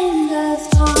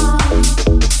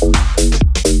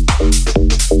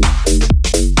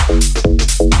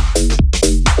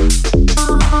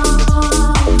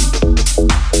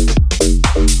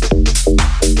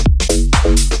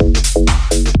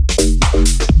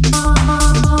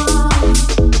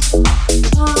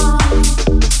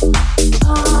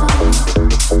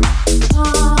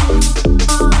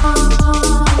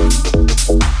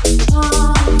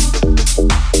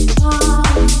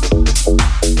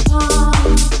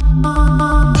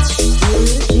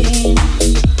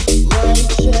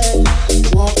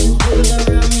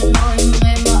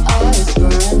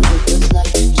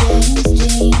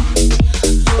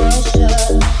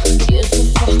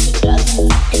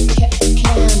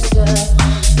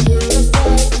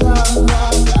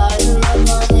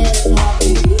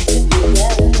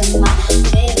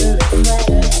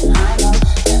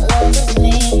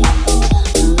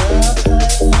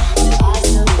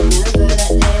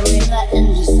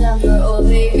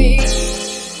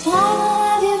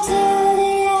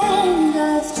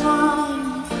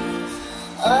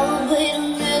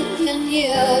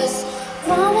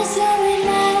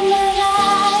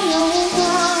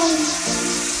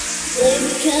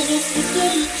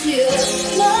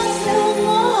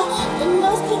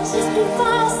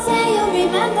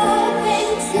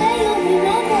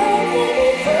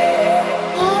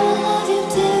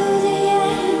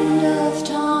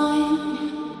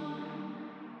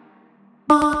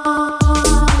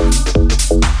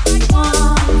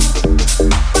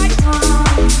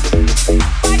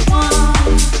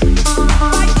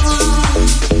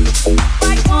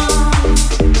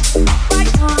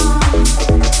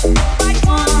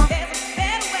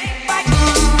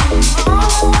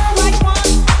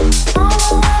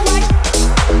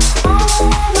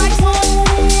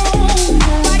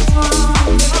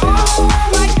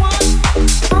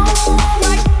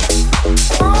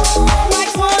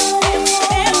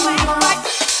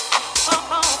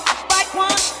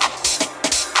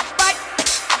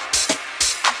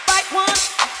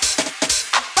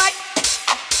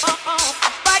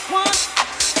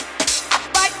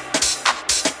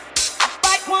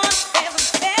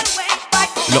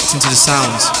 Locked into the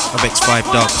sounds of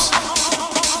X5 Dubs.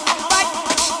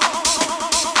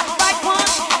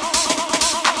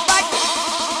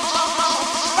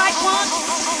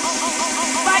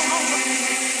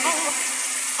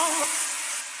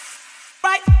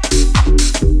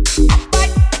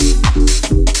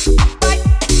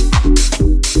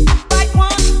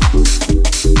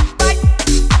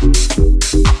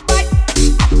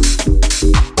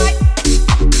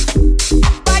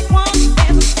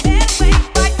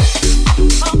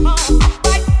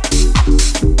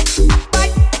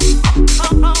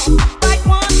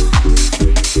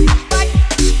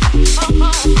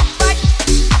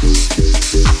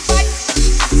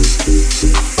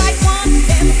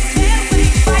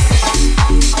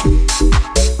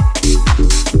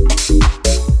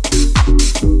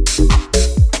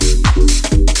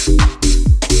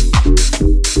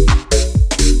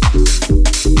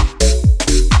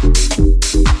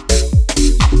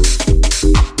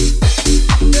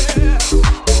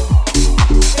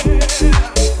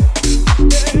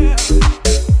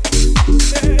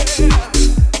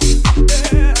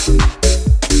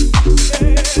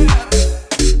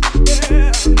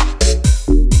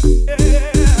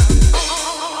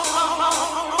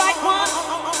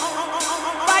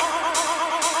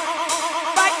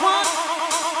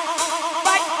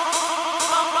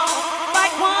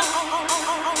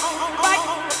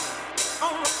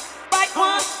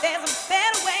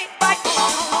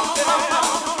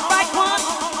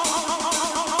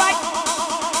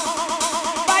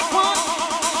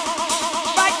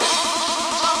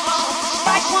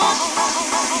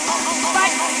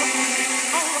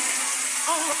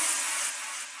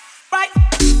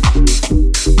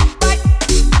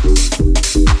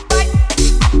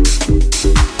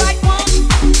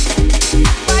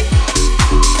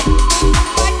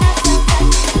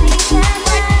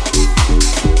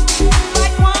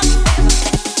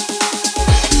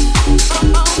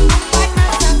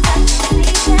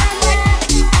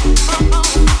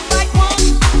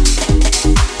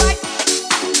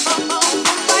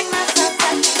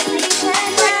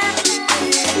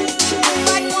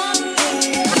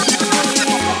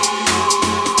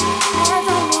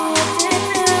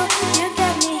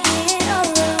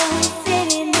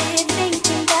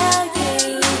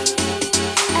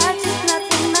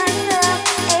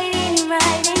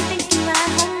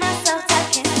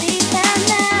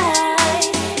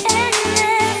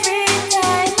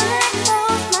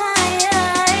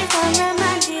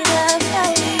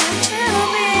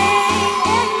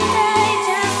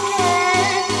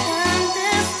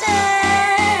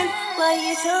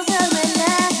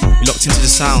 Locked into the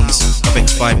sounds of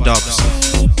X5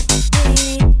 Dubs.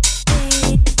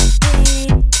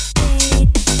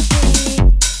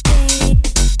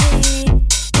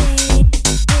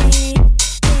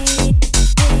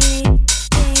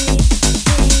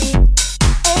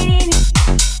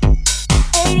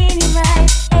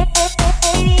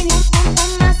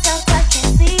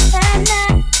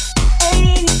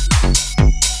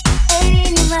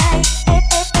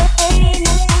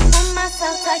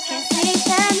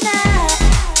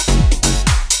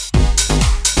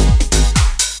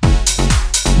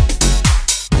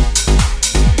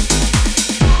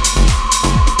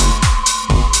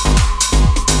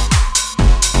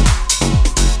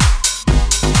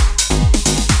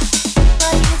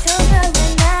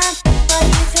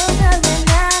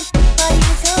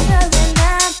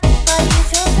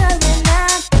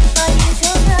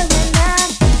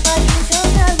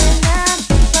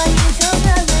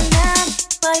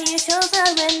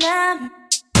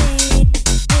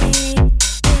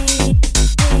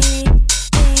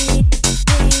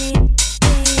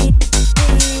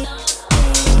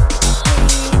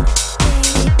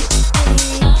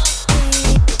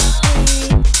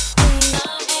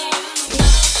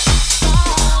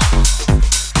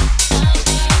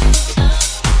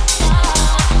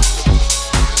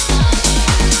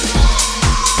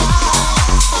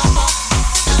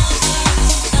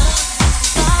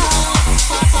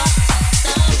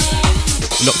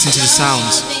 Locked into the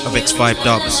sounds of X5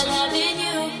 Dubs.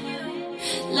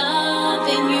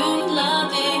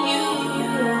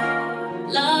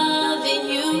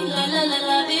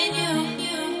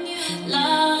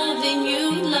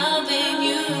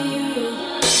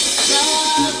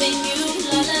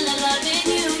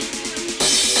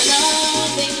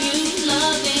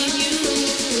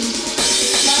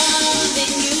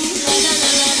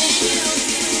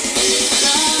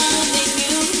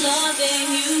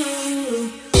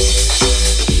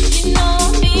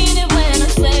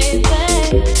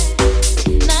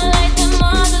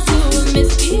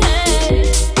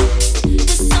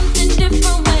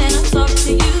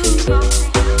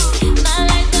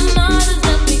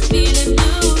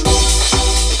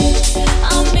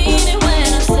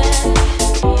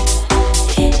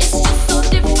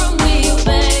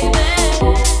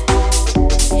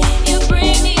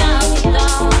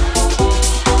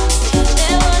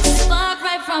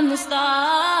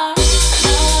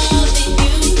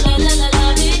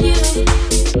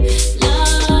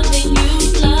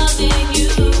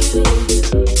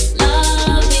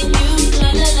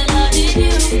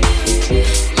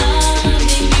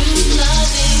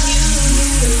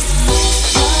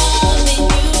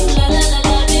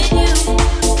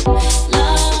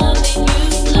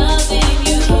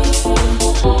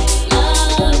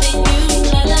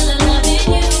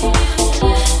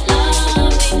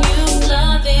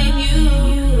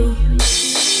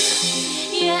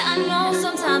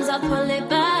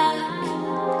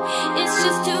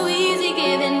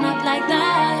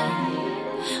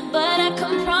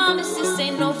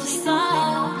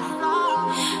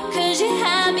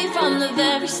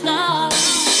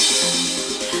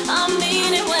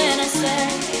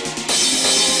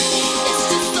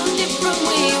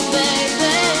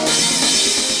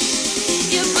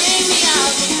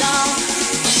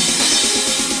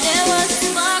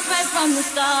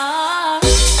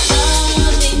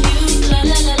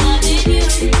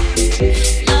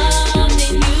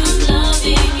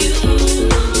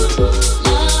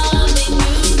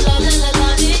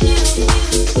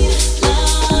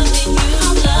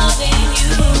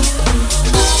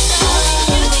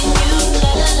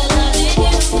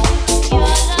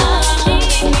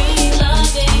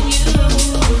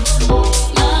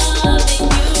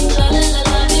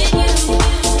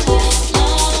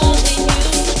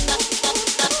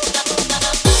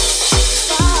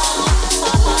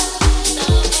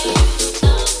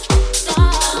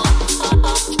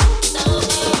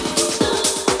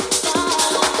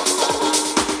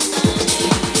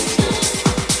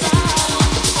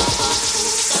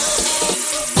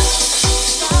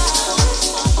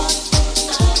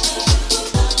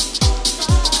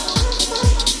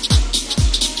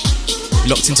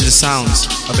 Locked into the sounds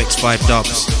of X5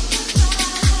 Dubs.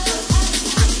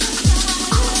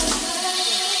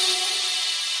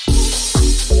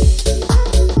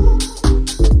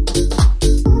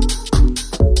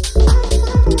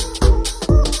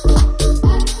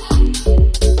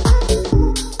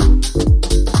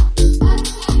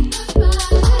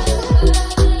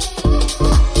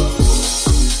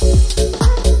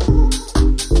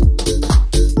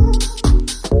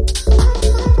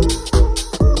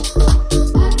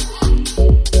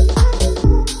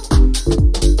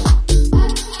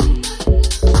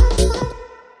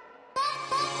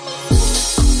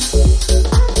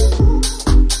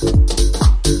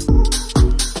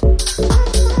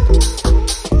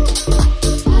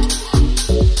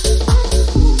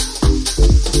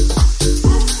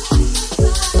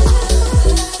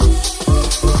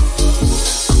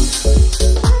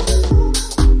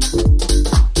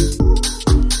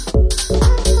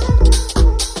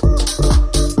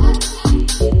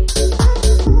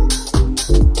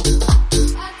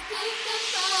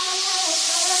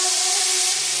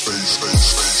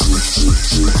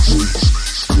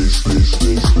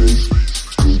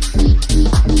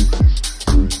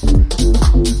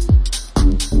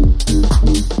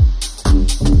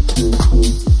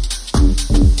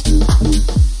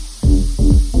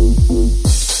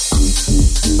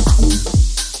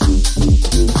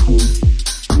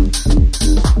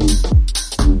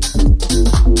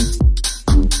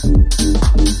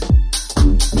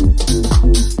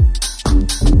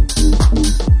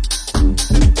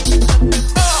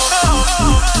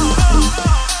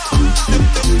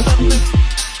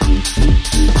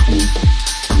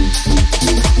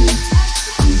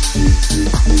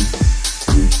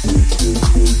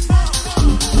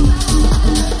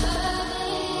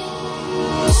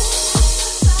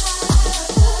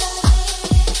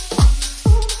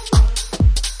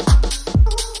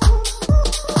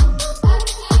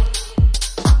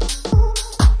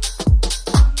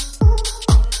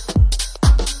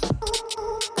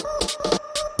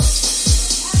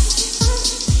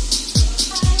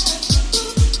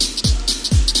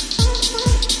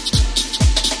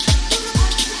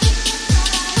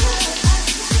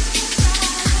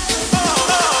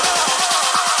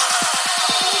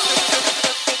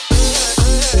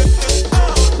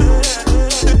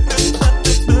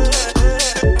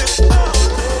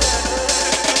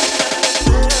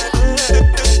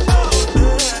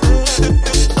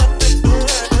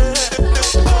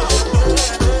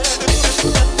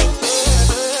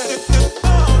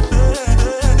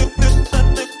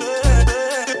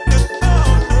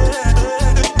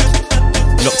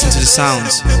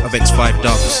 sounds of X5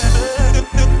 Dubs.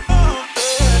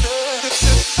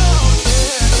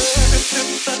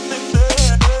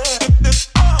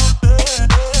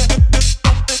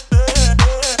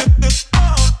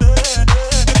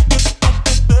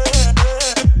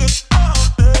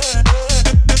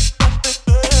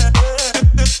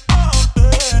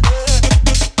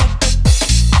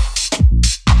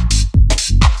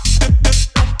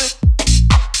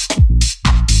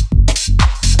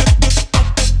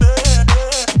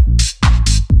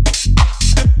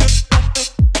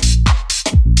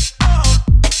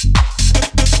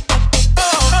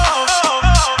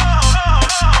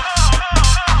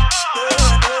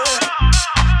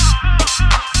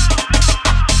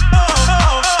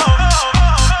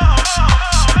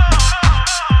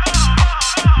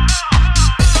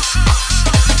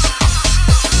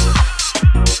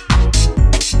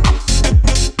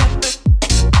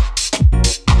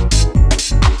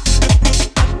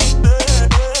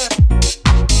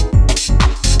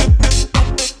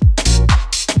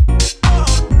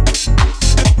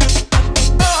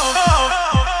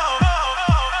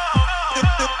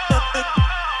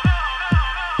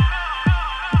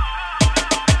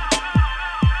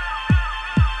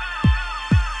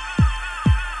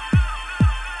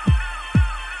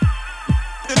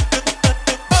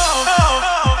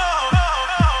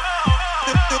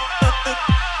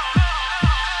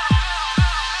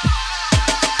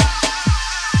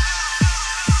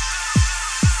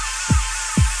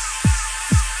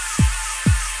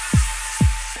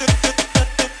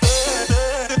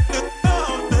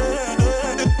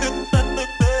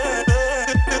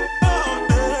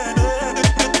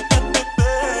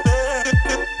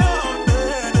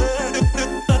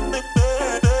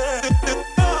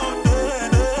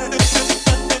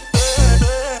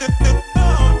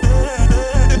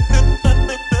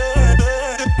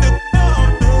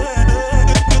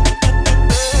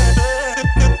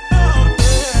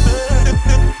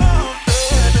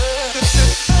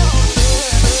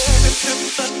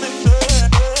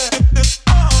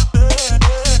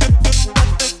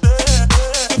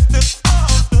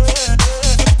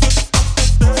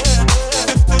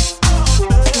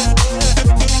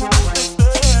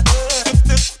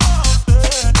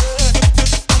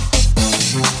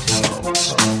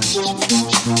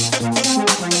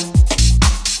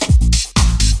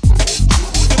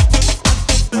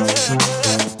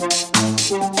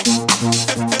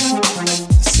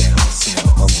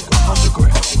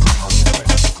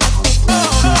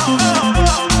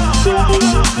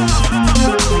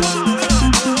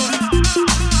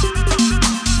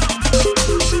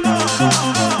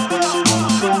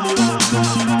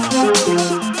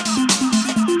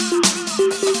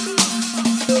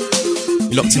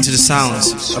 Locked into the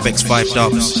sounds of X5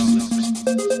 Dubs.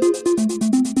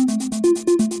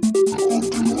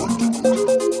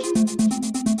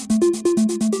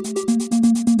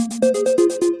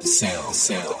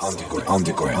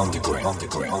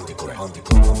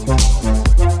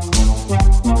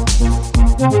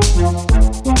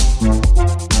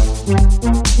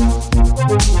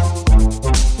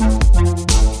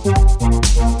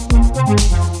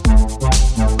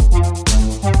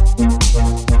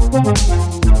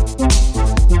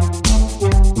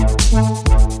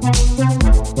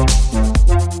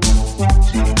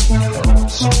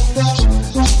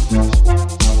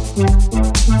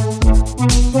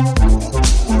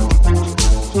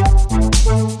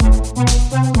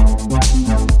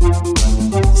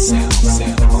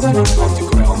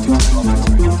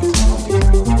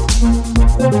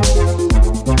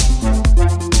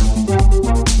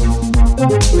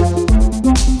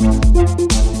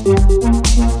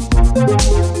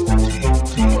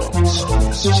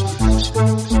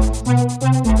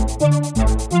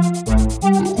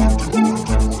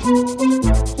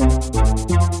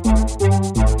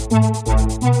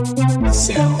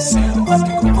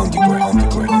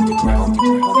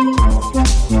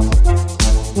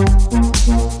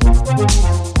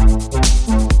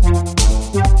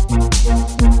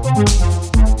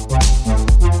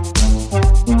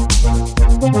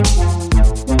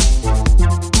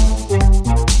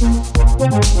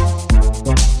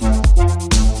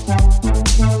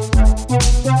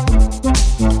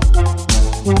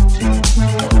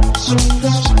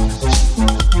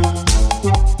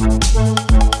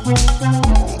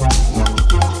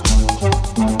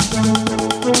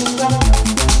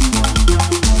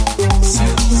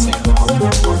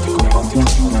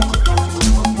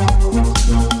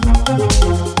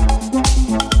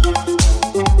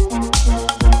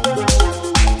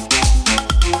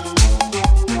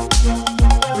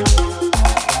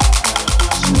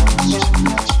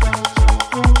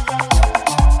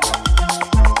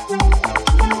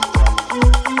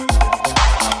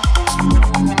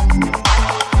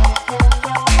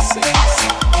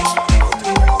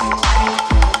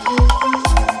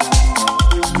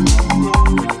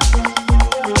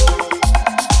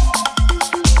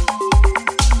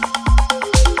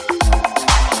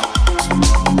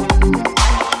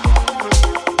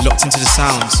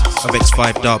 sounds of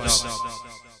X5 Dubs.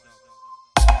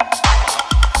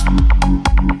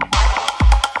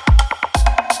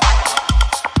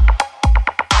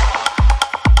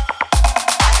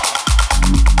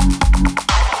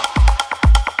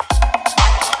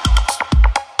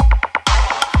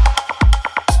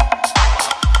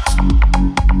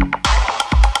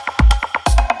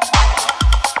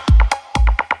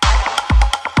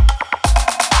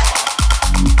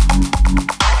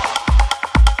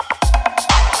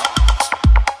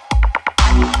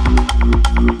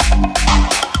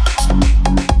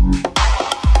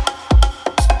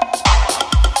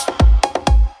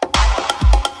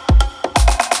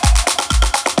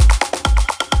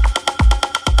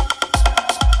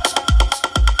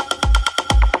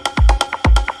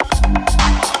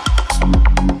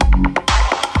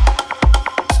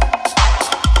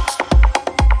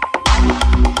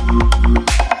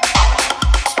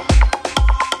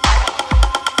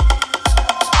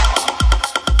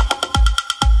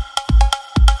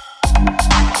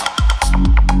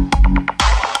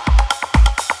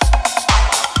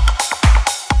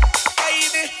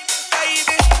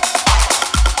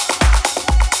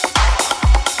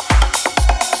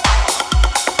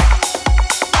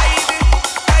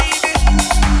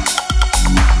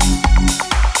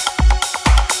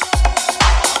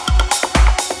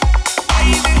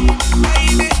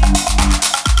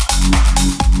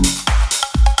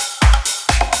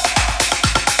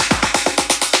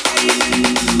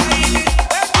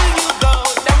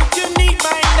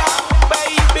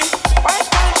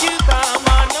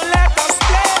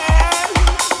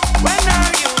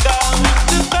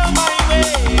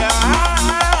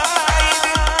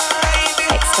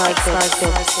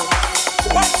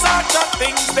 What sort of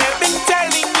things they've been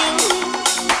telling you?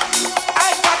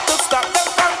 I got to stop them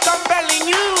from compelling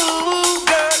you,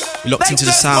 girl. You're locked into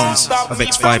the sounds of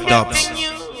X5 Dubs.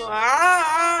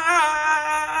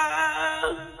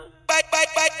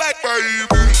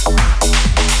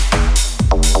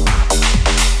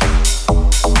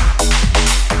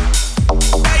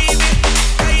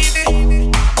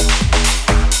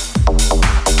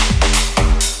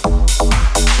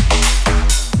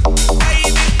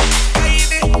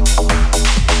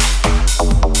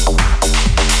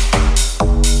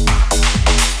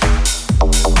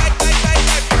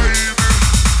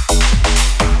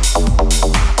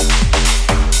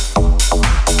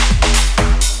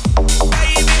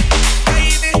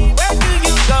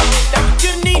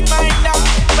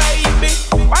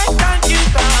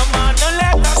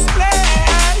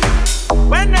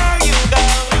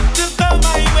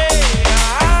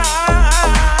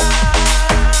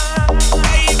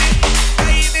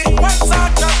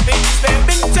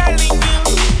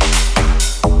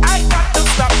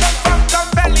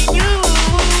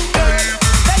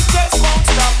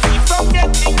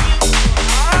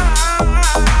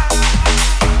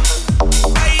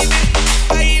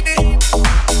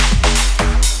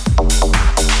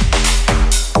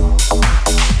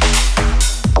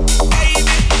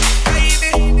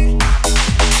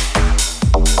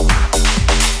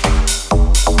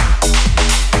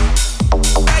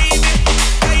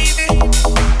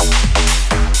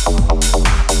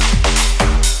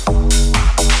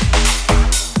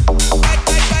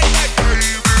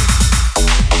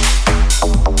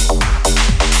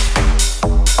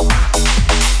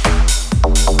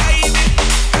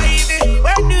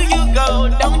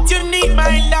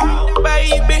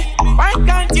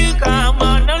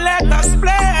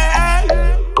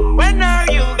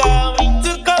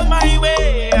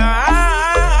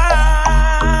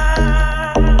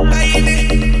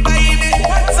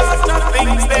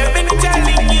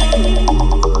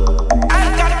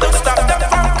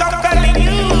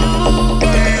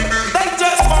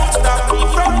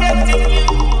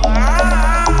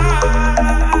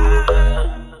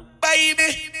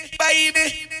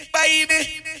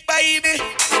 Baby.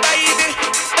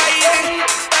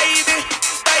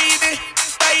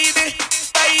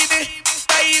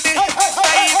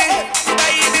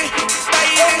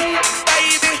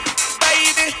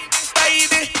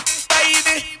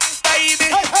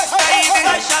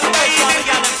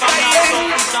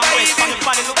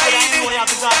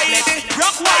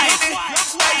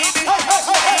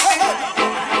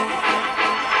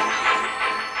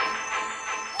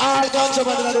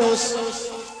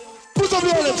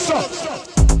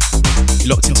 You're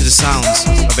locked into the sounds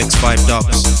of X5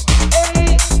 Dubs.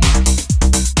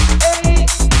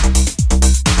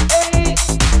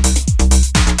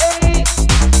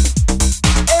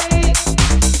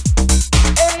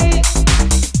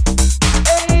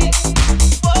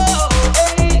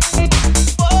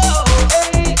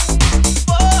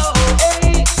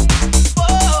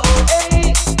 Whoa.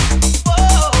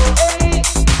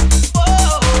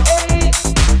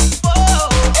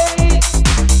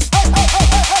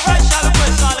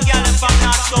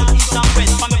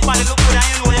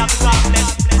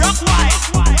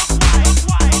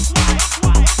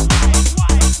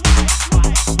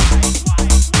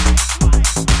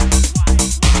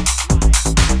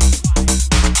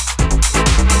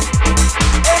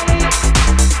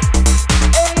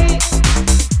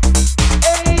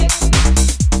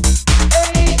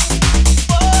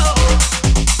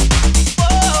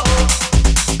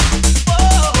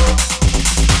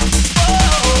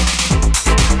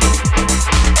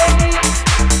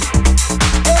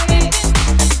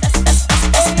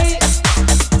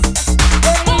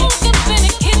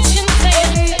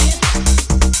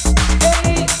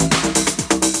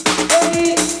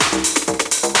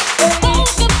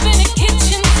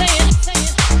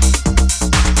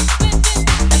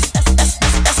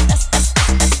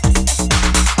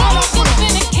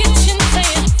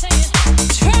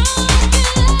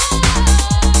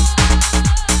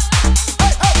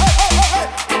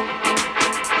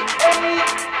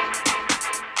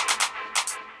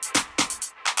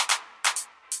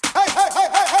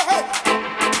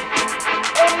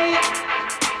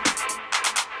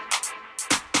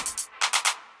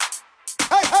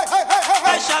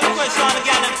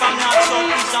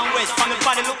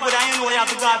 look good and you know you have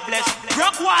to God bless.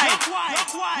 Rock wide.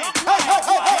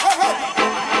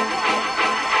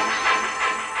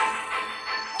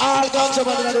 All ganja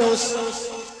man in the house.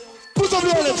 Put up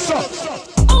your lips up.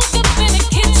 Woke up in the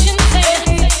kitchen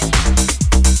saying,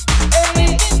 woke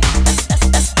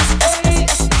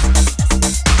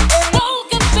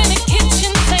up in the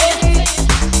kitchen saying,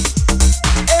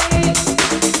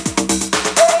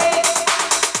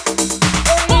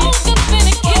 woke up in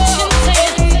the kitchen saying,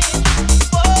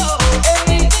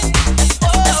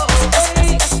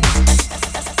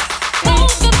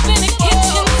 woke up in the kitchen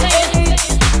saying,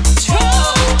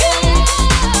 drunk in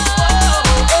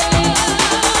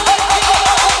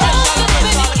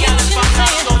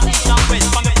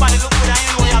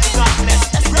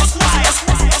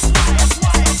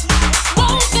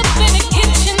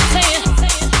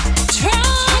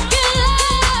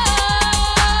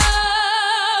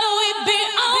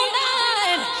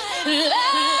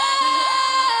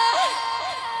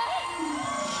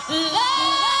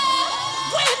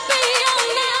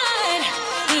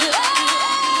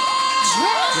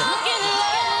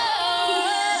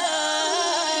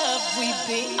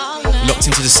Locked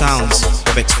into the sounds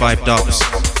of X5 Dubs.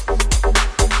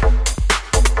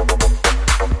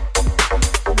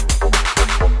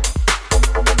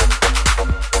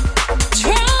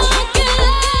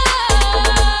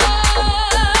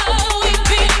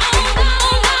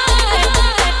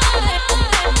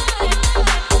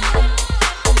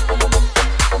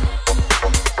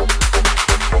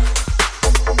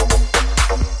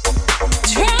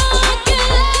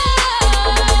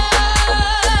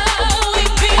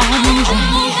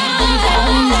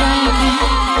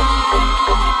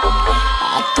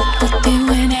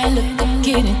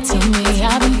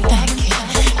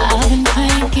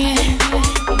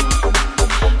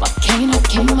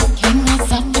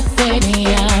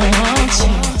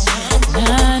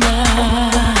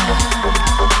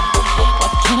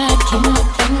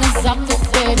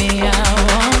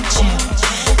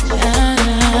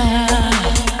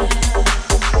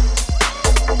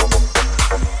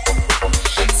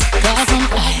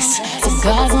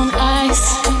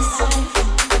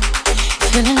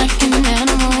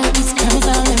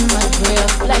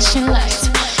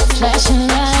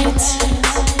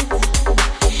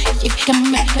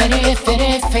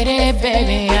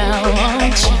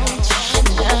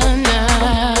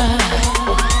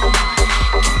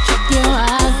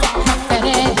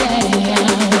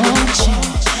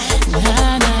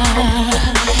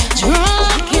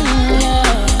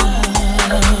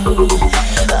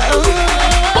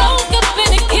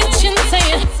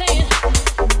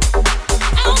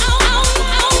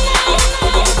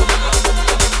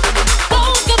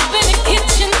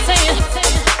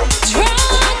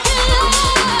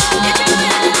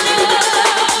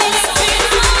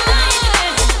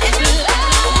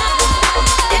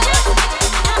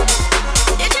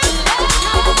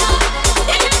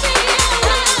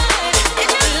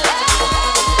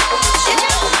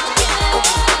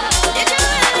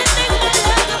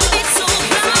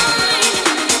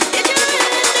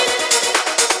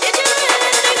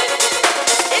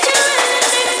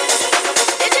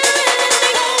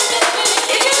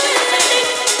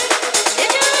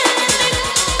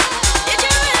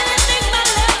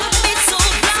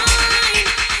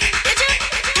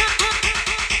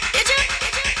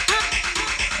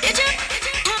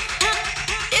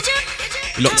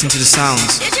 Locked into the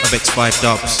sounds of X5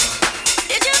 Dubs.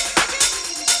 Did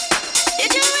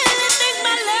you really think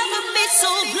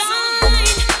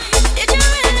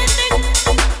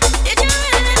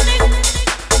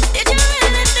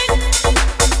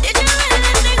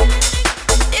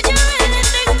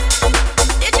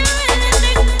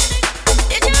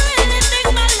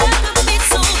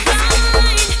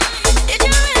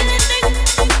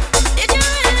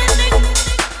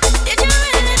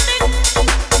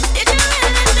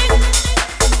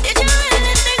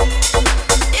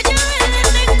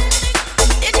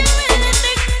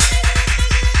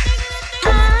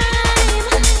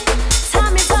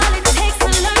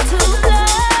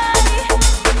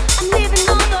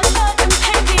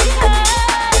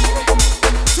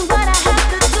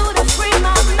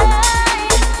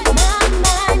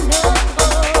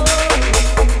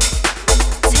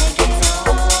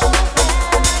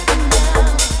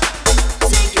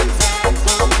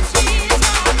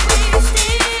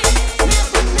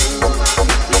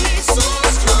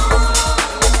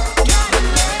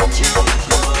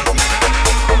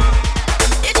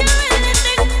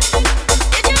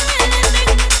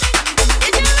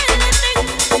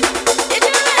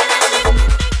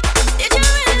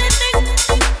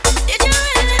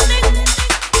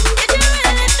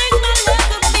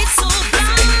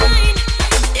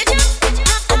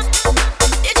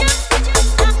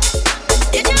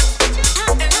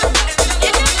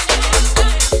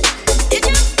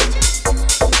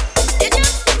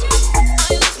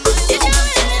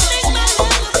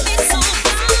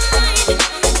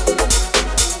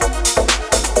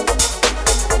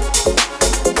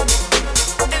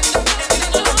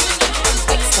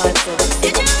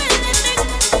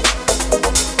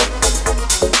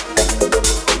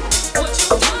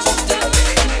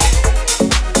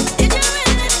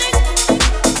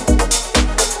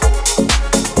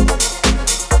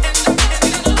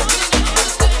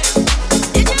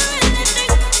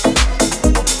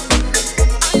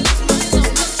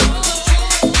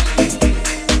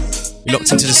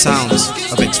the sounds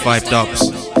of X5 Dubs.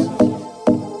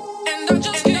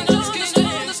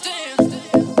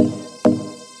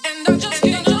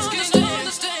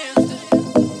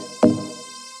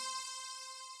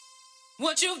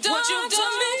 What you've done to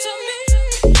me.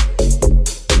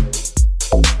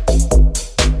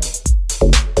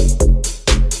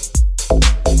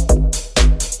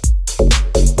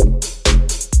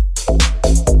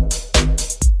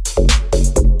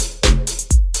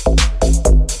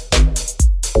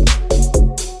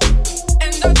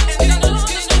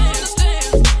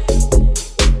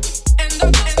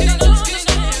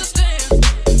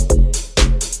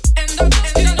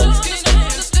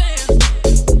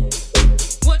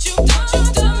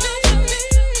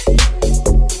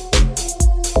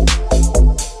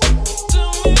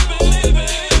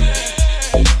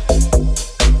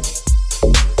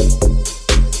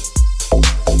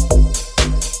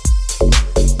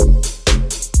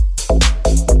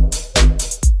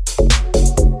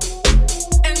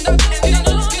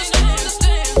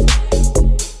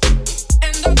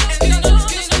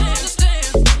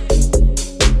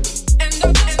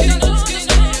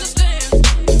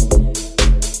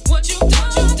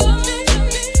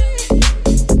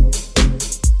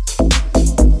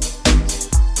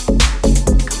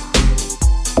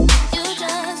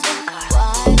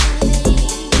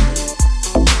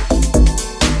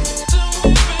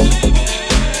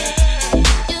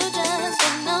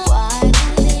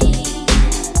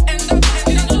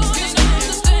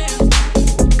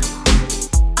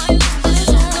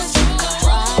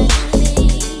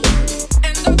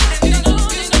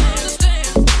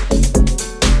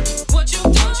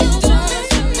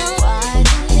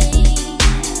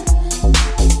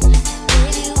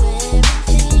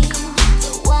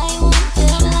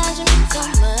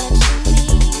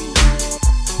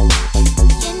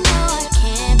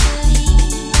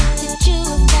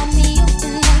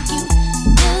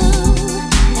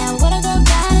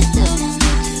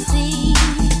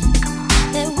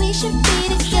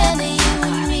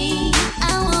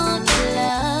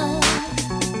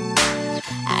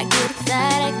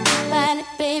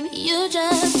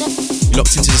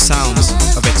 Locked into the sounds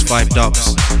of X5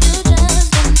 Dubs.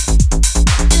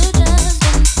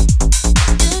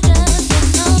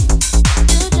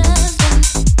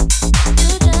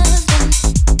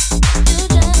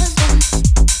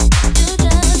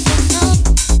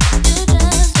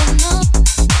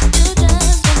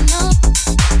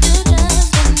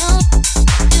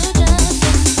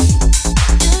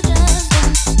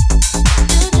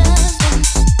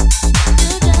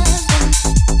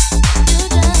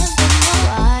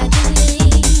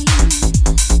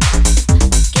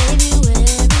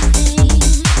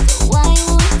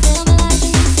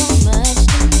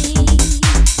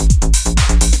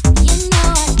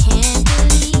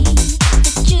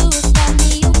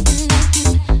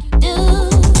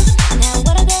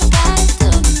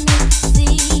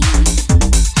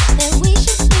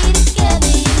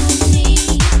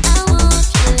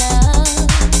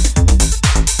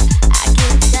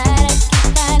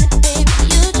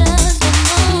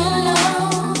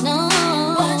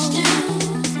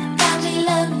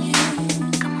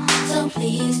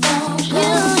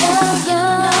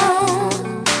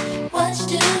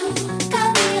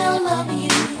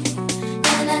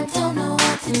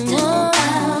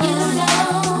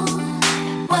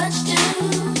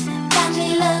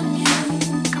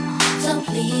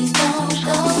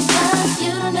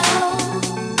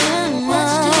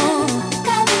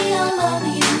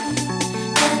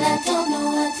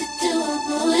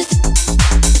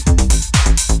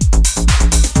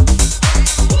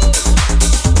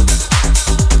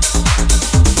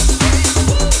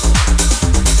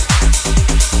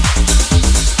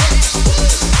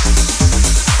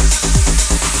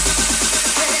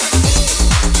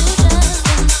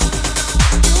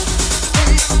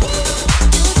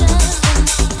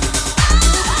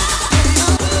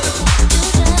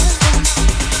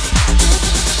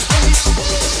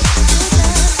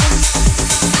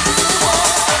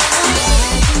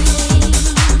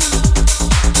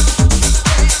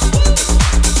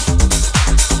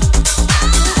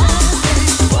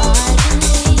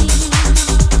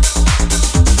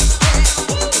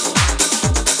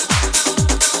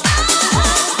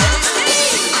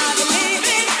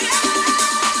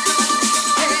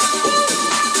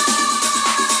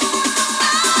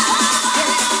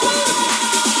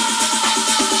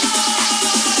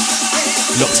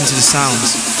 Locked into the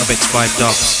sounds of X5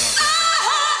 Dubs.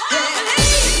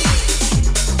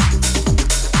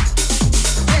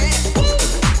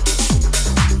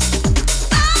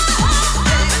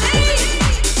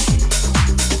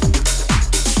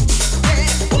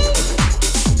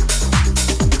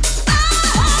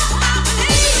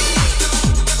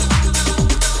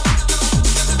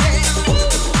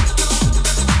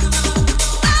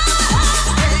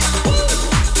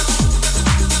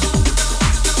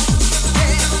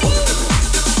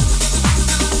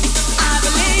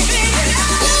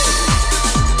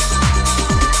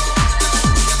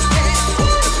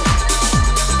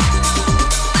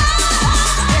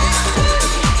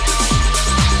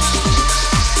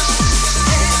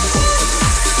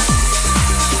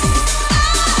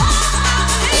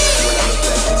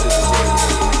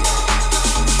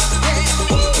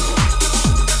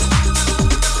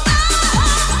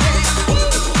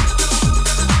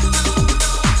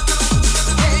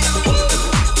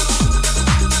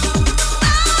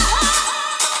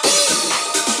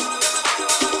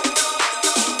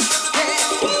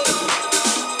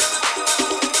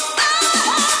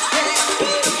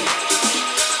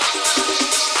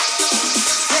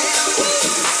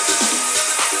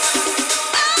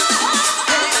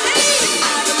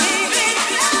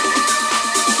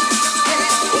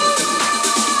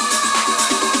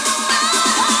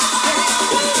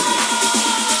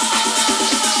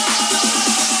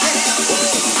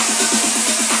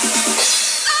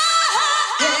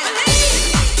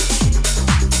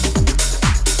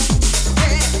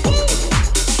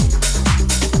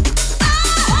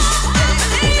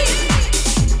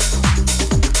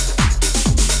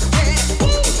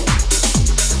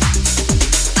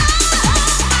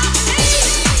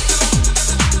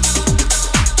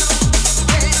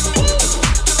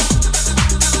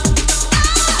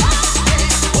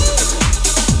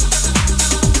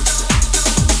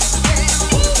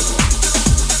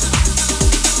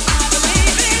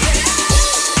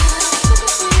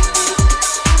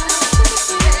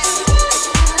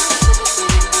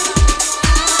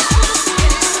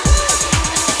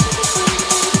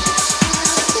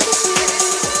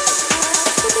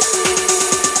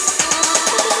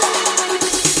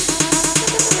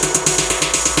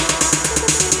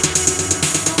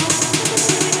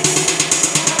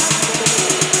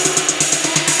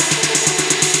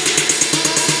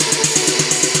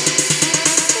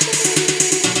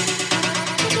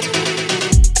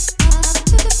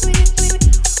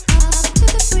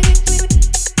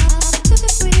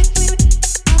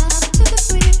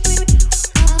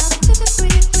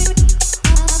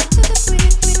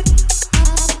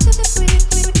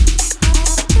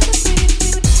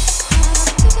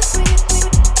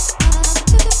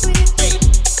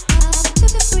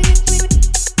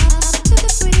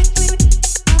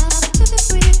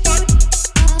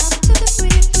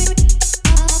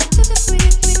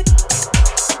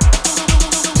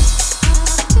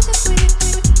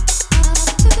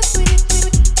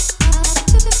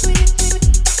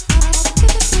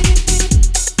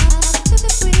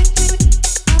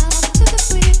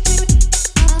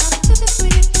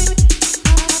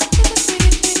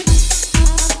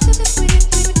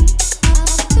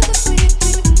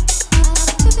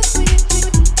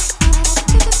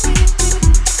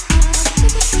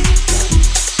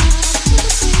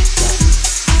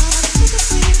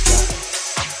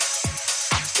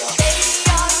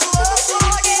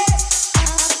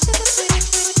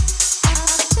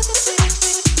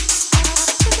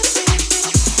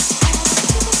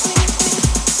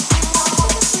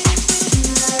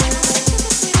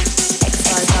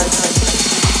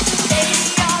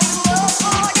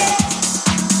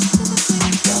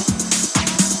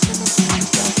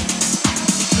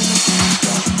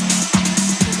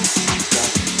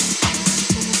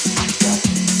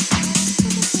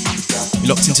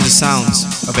 Locked into the sounds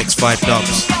of X5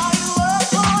 Dubs.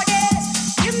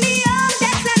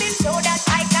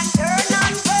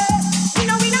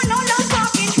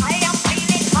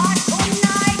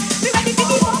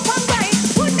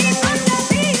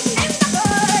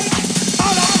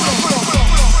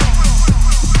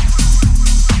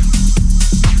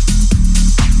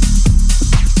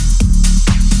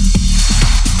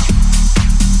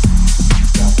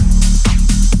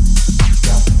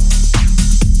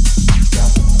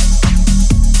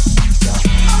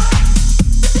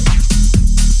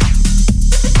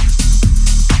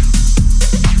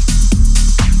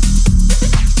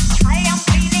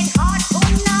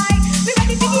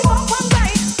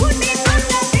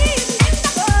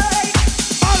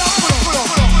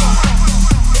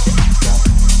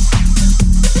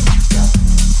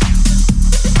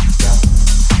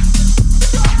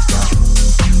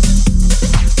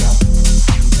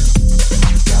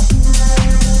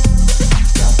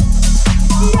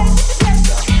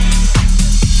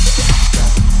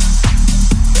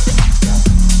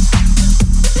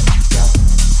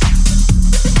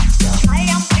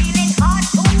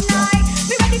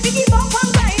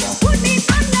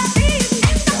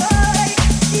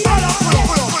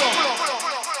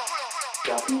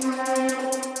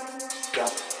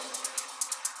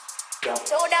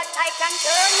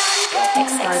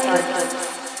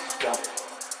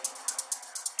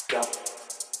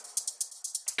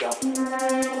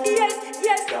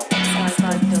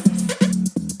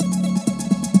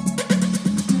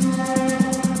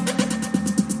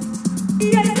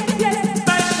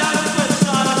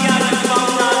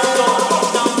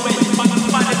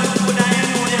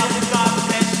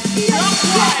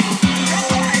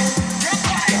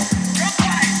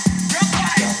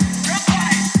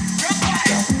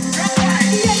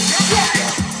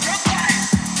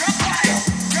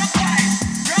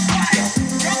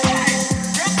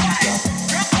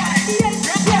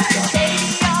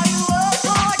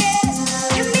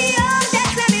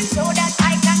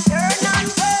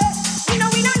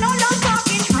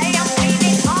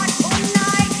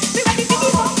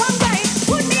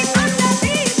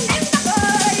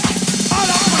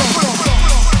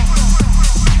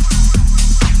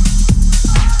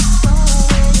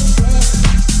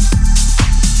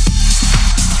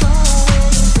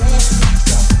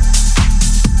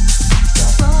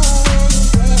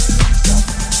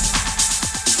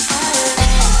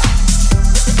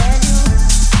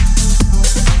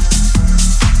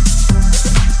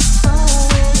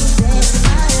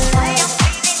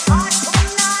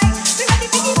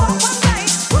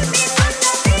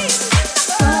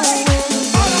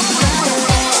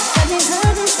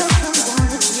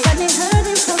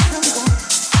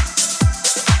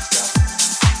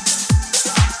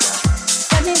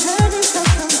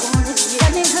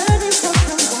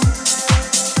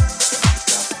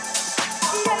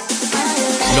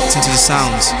 Into the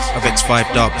sounds of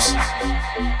X5 Dubs.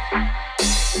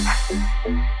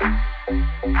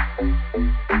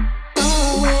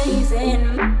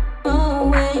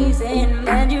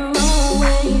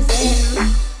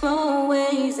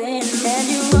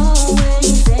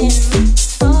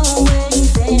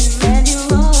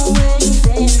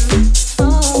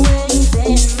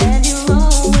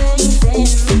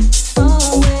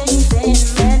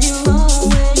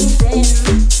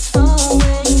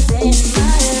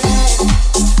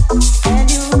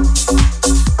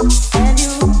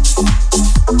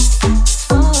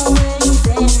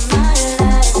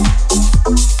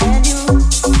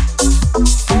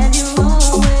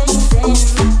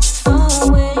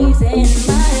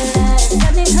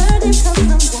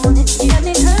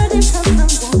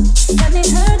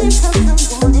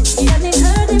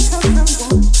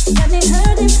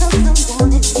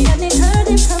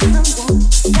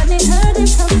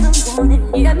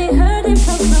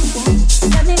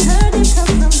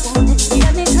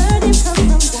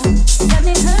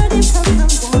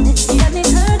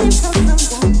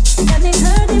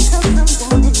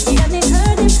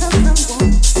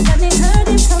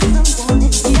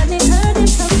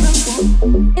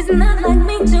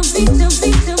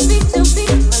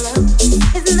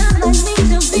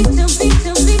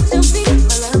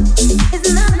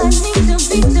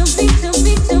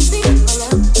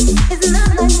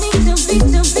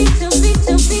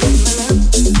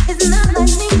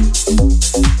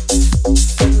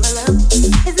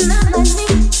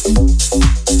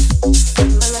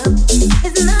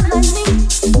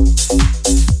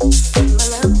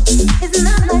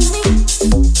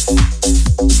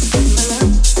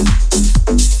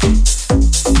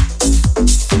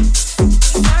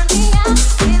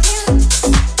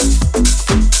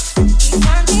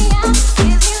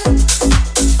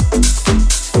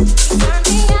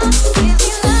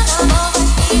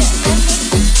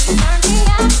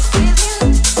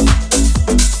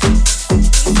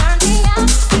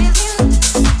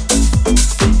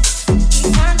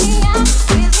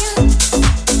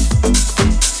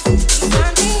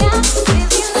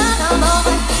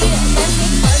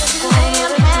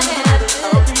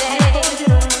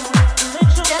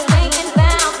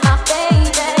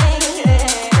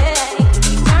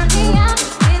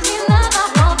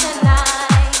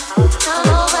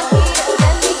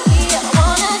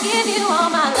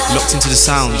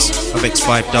 sounds of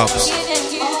X5 Dubs.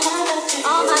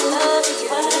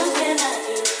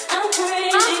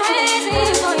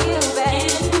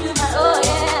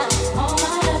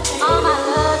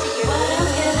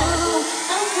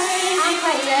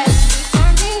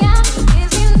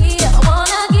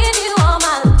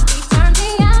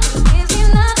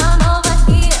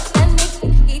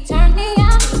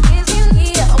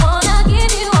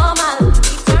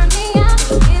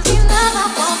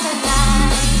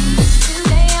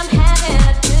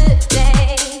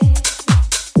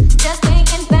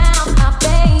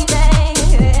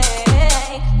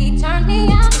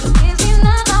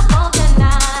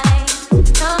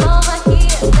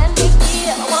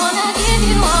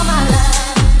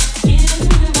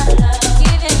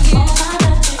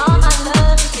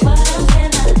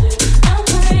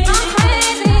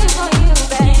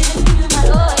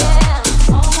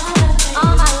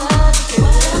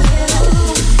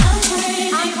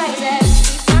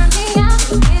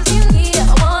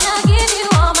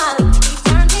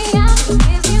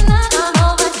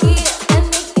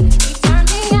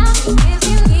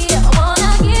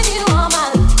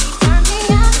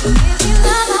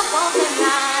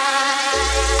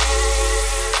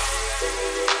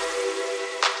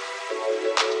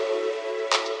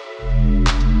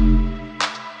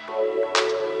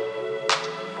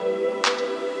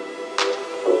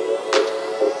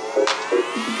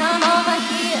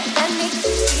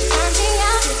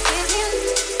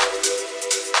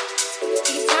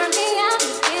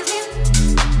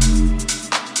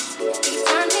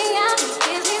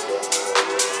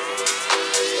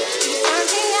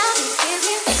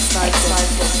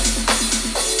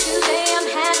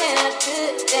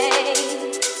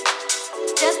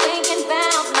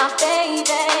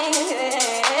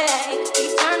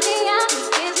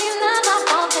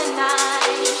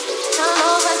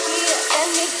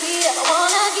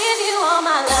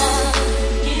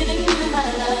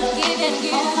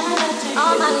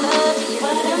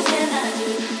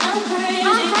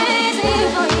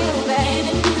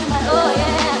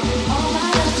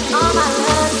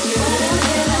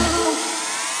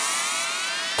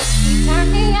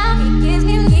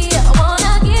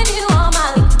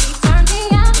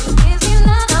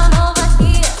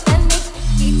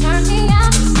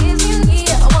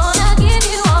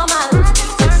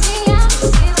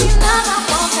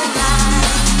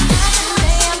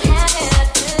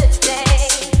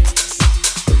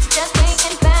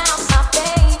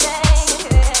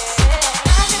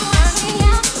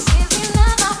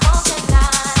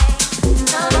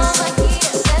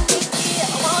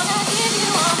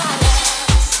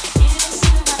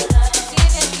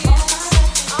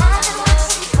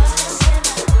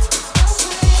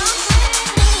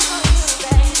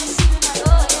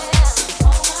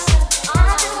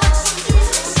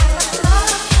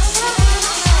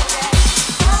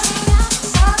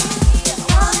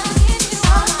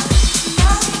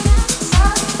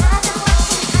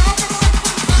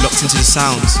 Into the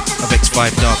sounds of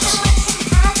X5 Dubs.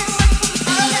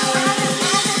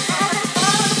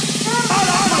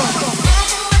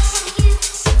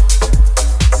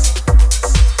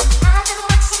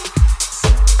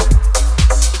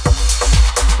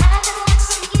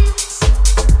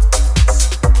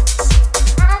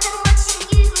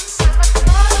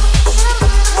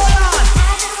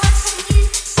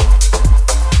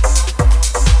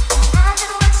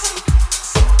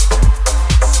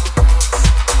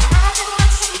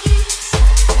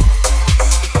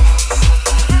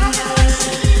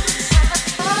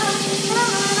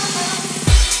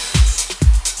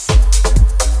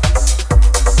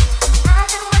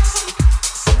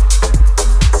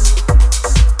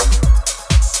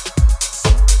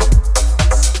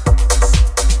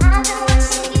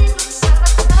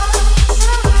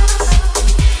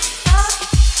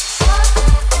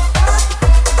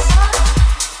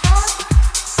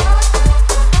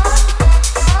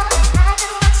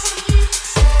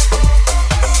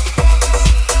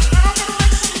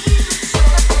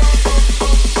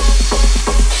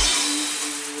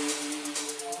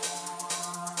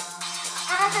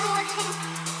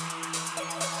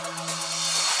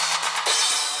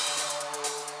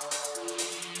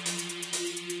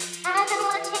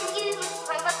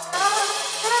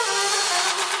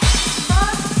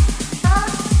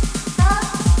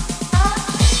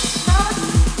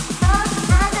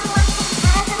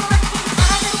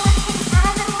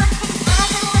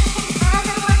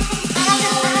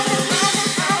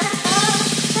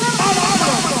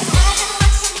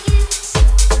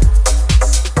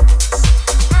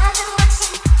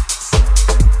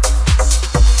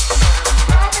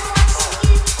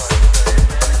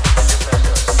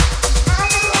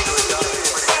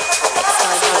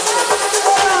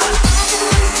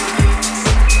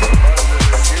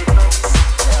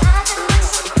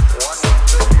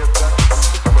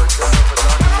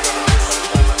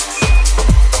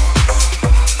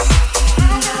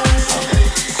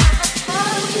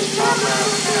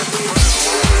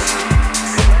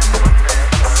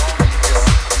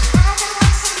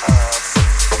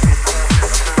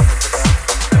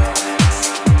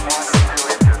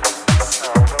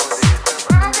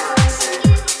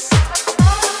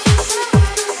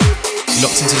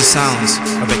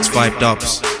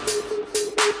 Dubs. That's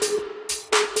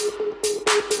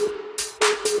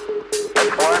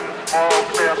one small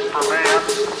step for man,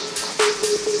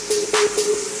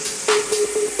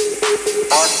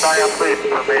 one giant leap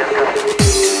for mankind.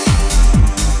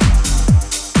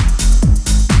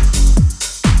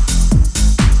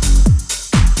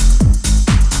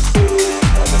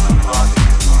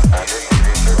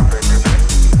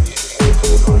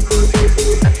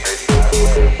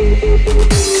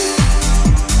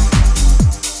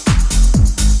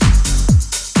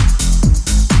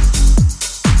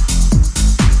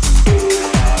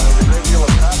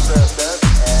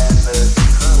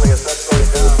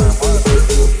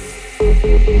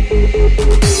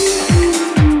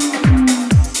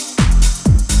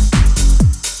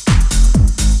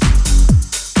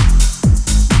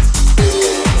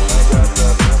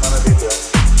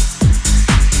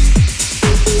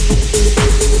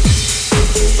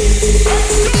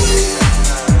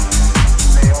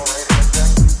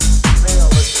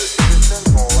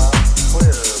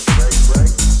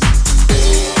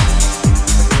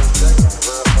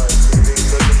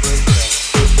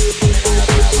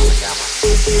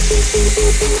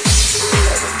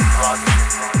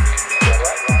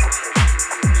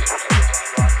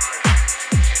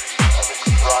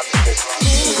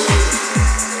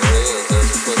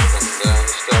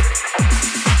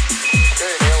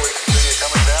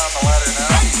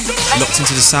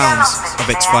 Into the sounds of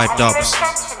X5 Dubs.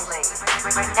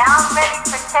 We're now ready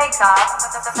for takeoff.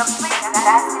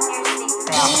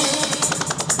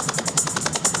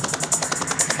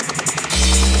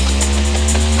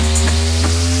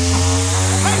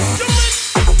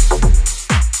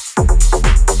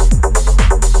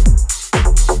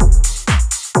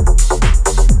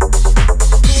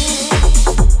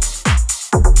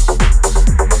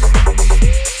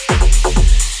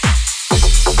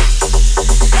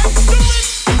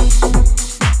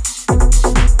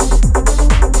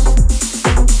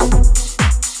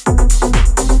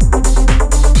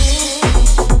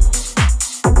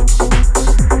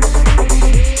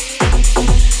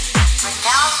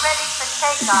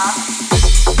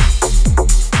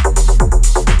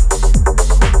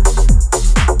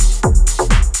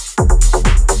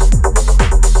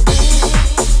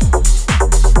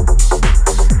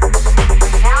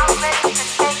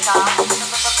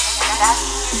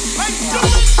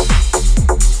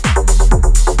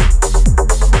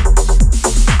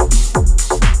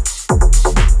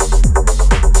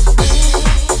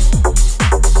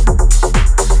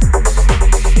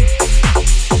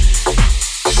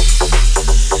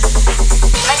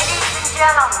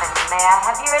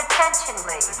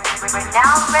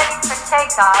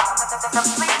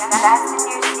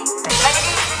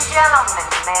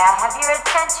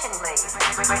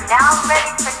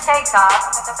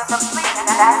 Please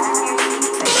fasten your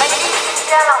seatbelt.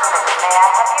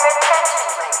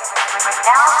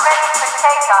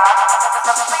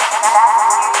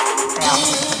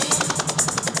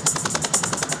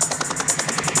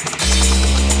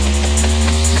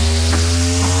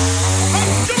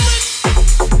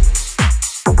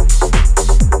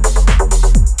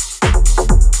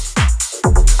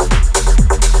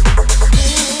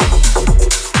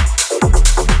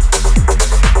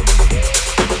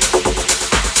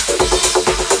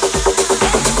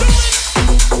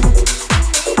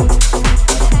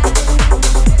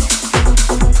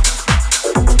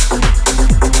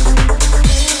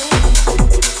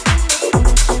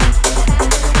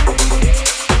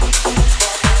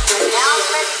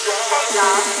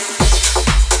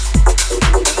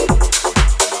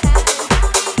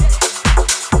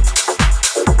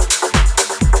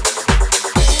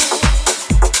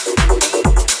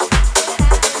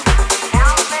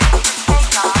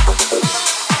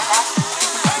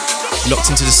 Locked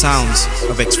into the sounds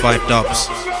of X5 Dubs.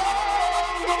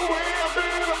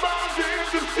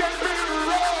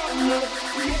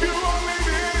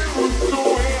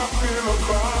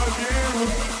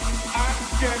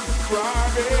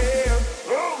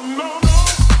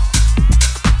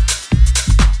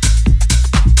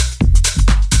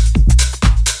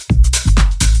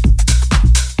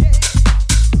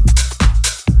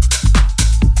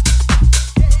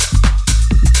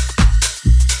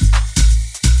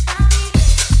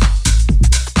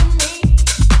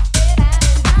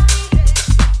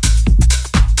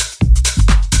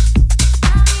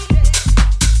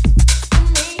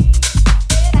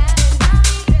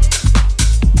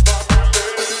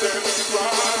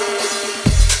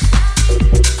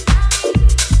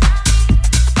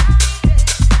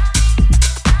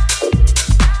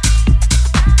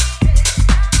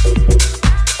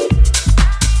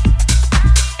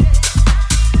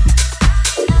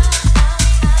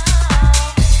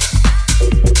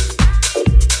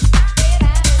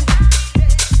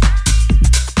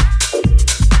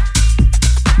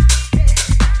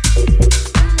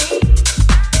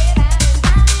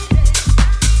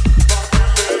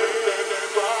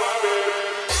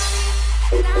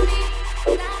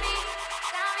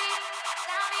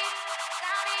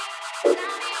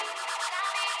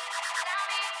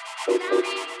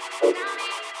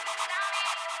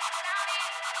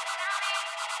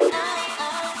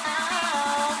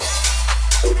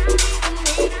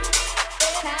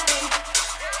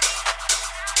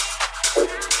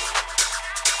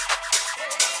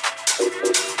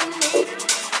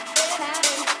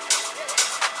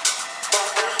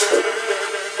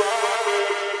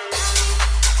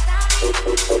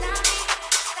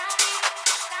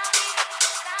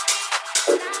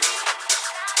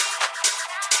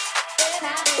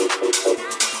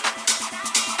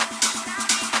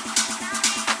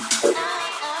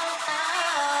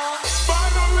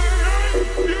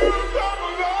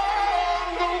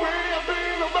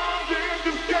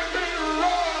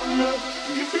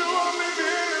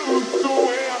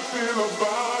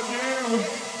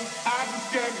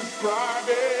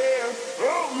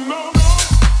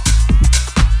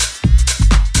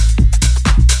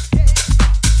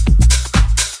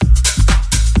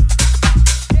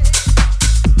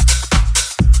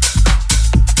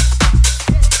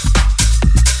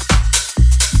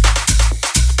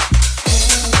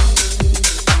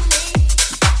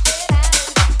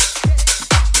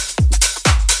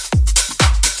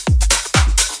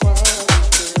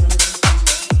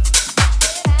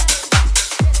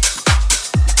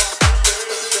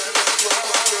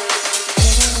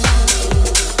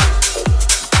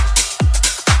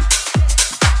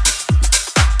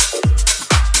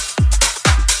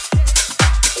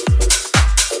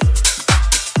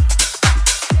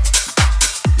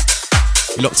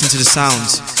 Locked into the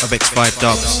sounds of X5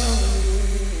 Dubs.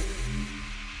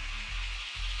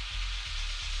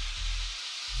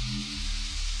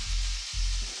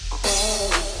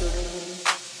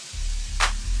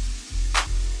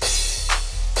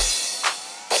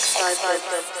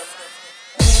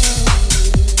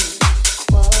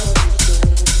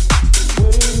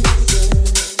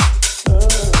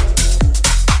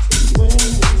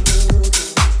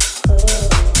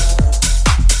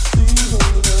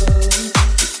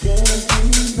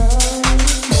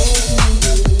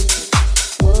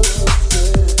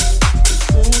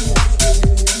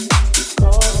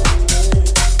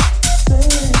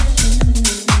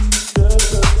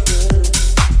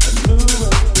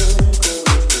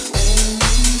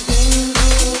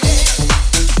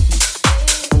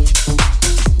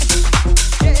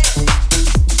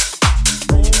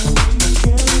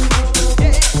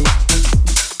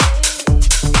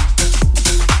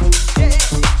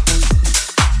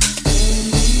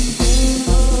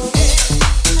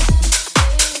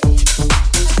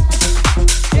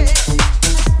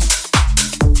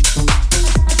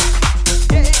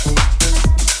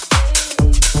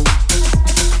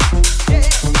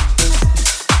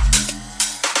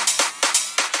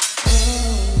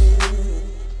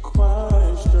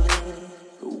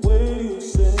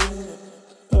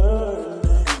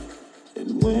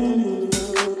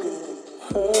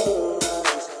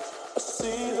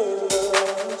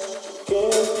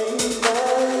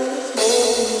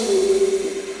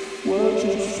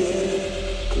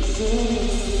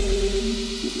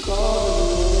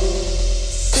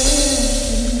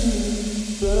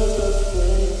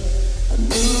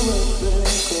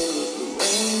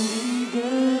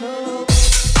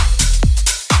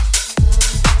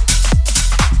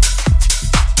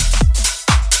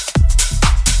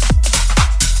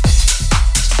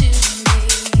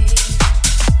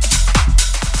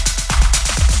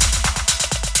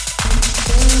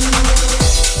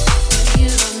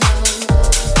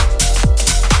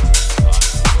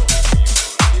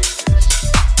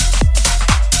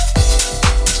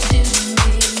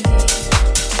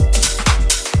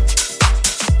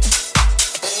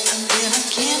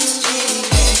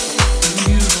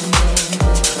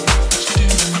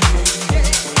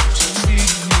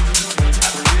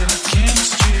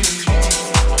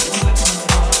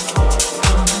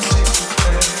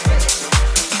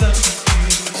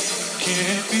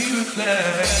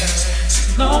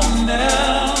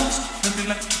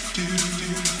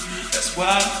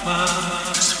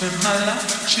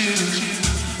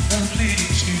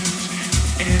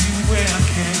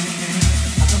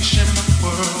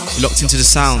 Locked into the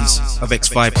sounds of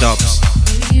X5 Dubs.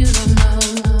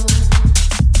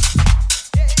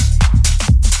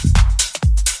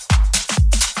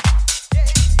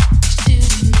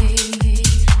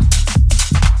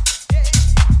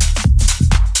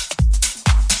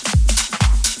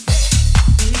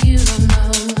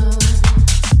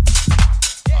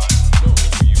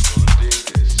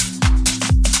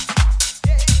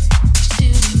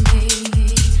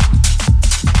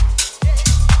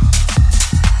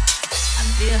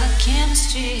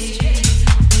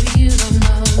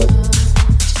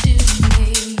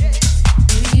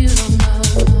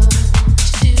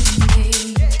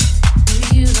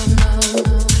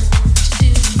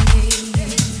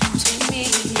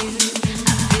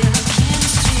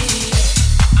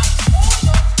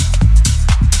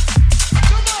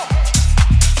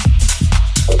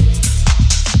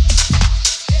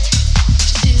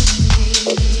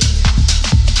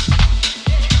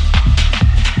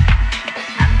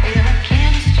 I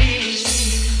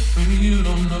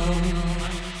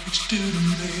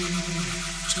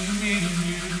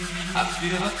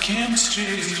feel a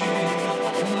chemistry. I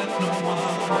won't let no one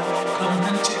come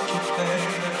and take your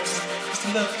place. 'Cause the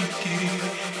love you give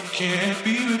can't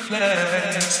be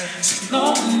replaced. See, no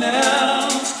one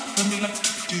else love me like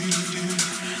you do.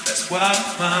 That's why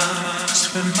I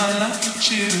spend my life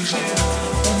with you. I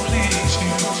won't please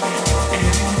you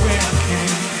anywhere I can.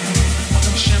 I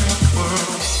wanna share my world.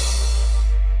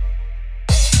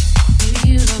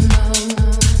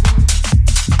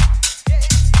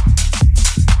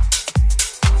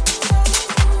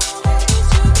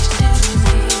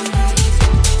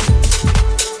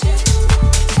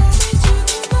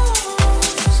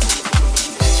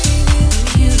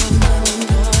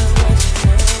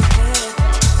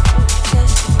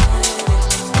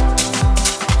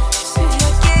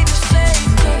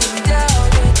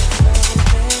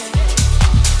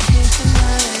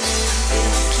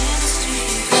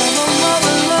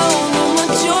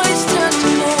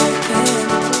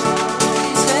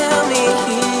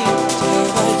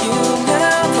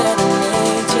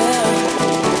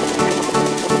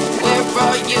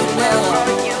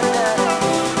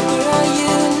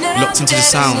 Into the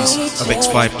sounds of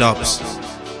X5 Dubs.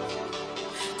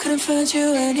 Couldn't find you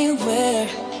anywhere.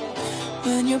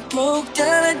 When you broke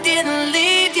down, I didn't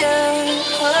leave you.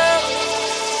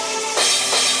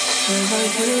 Where are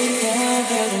you now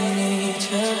that I need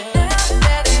you?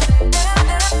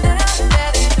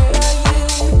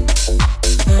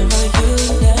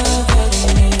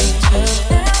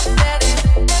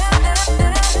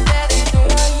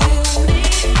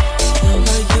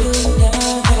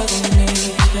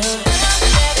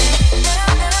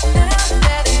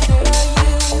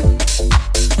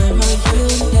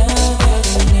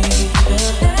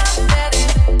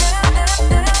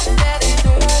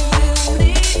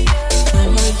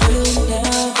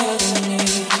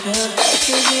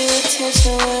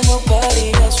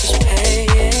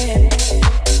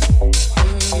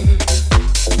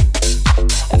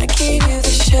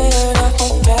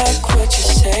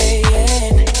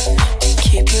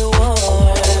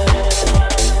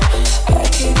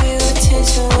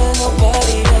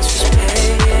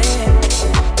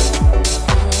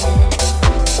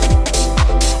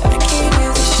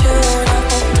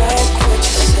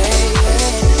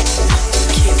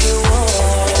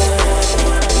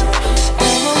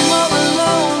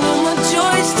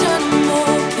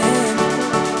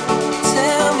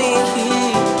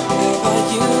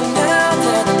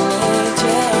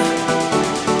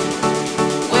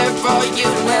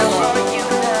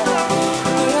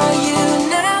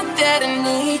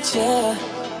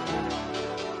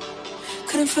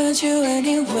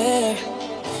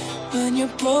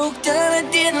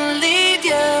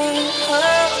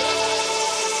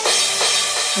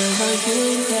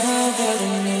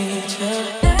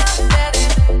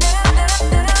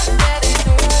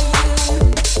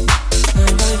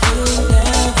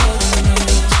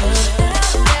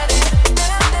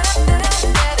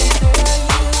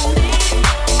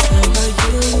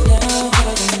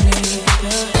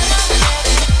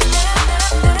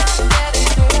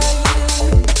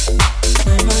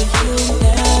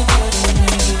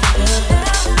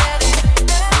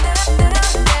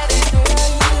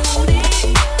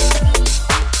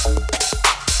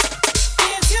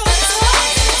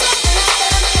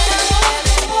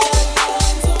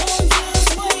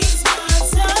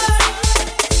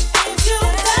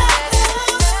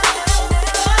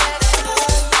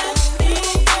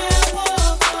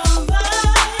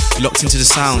 Locked into the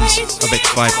sounds of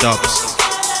X5 Dubs.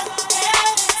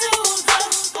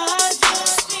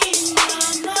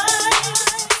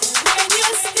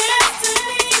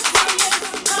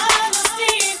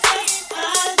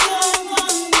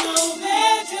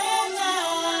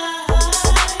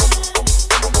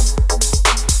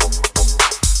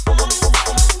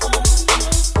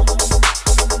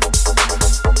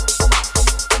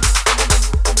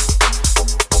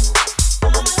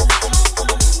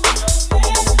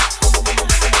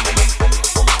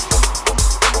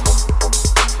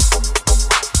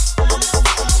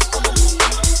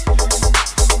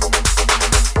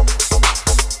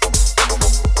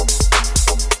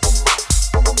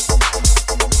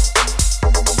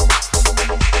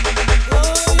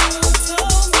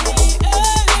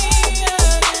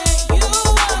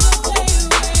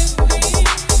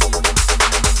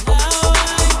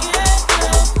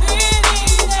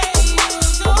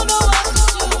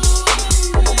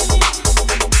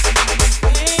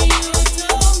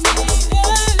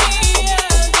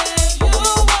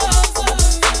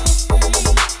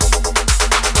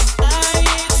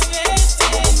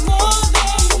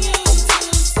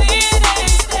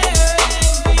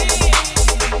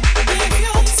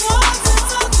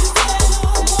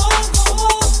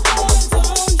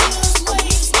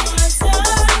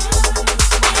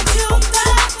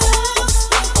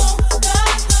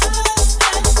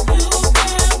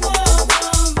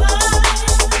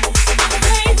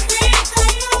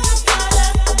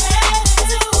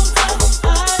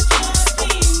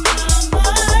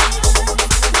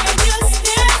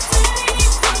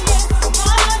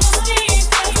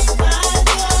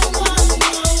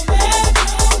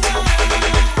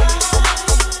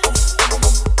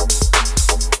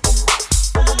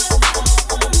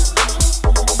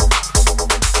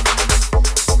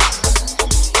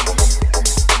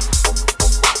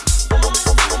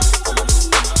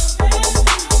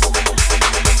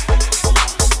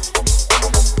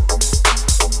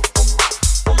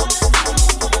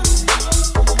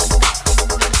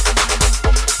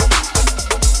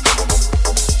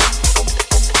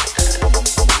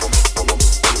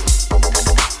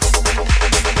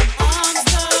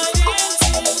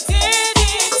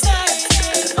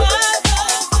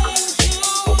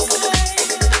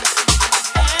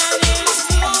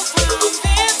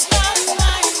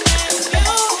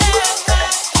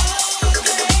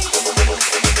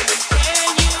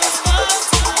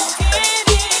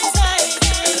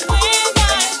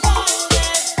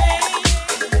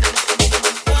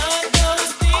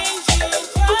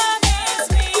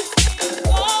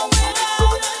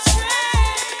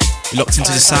 Locked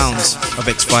into the sounds of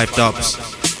X5 Dubs.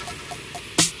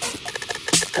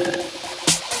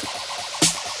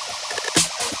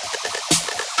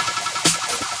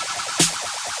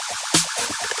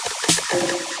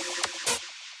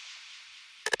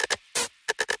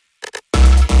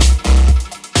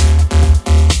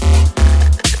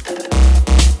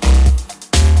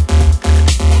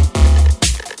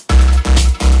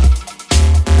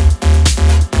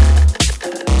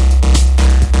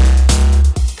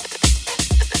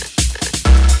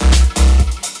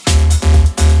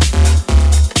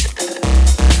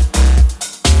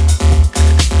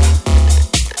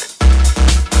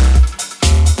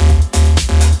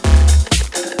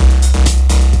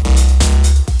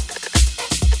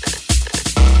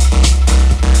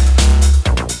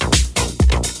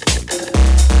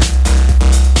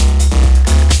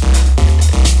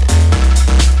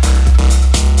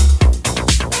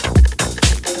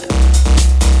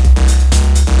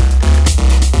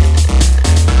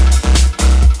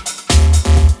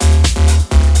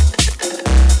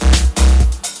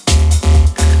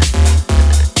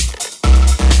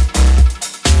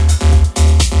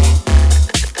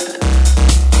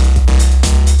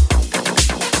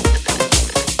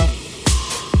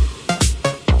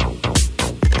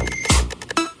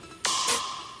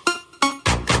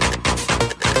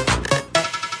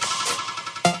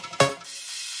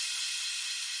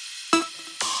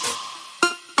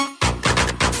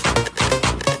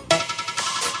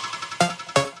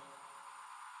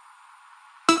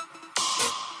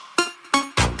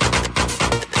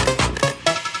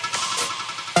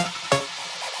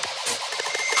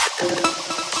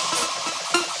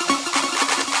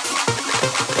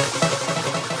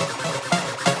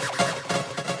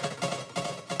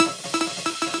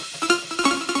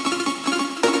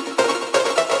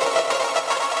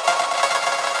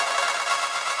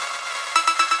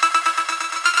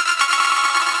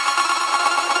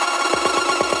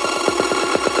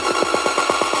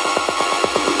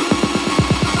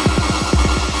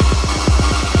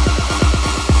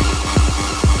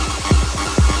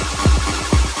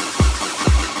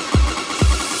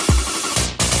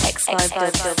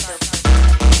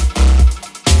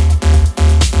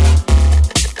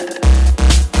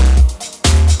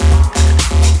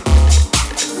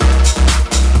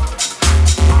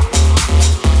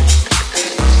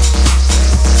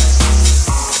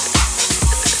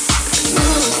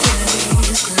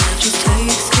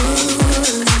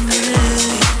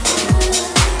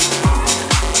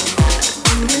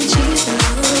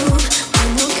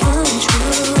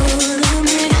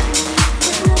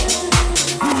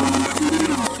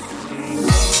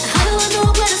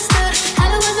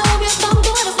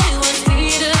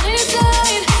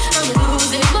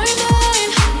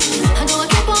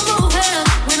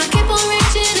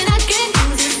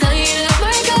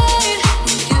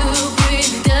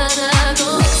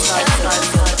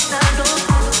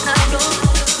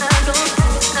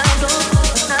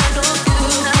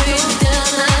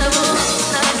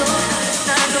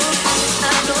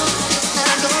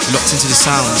 Into the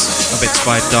sounds of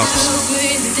X5 Dubs.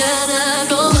 Down,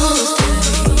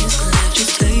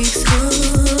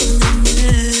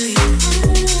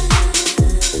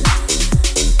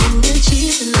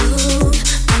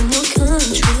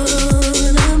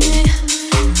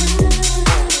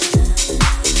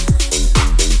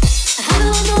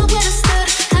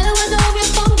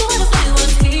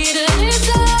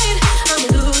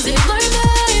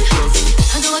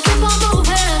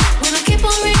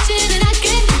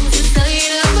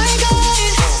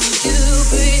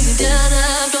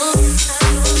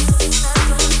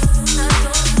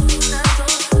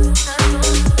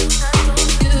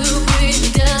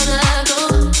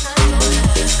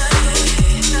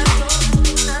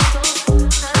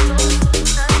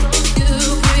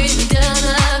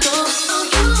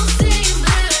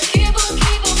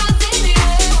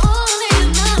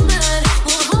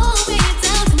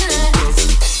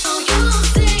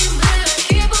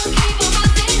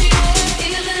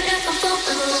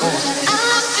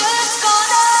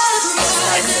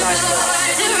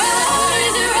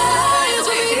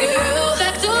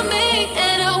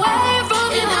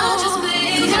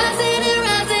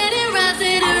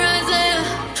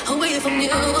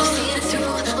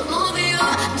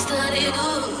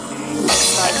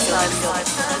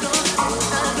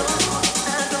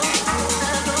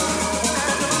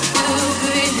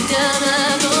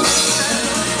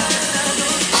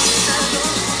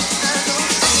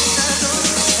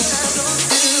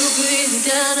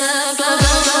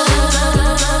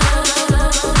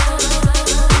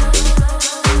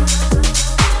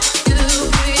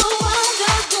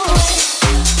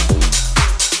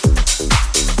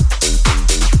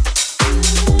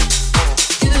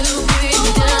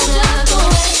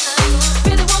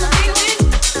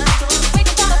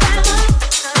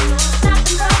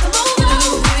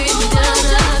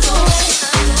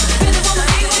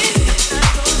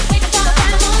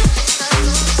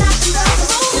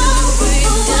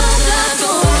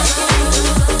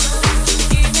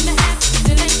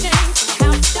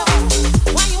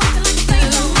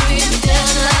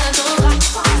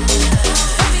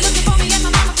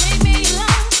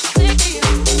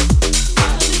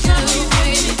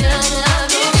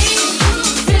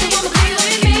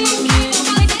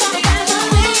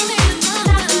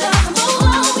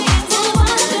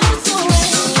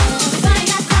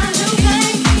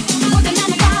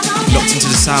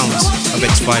 sounds of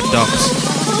X5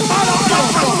 Dubs.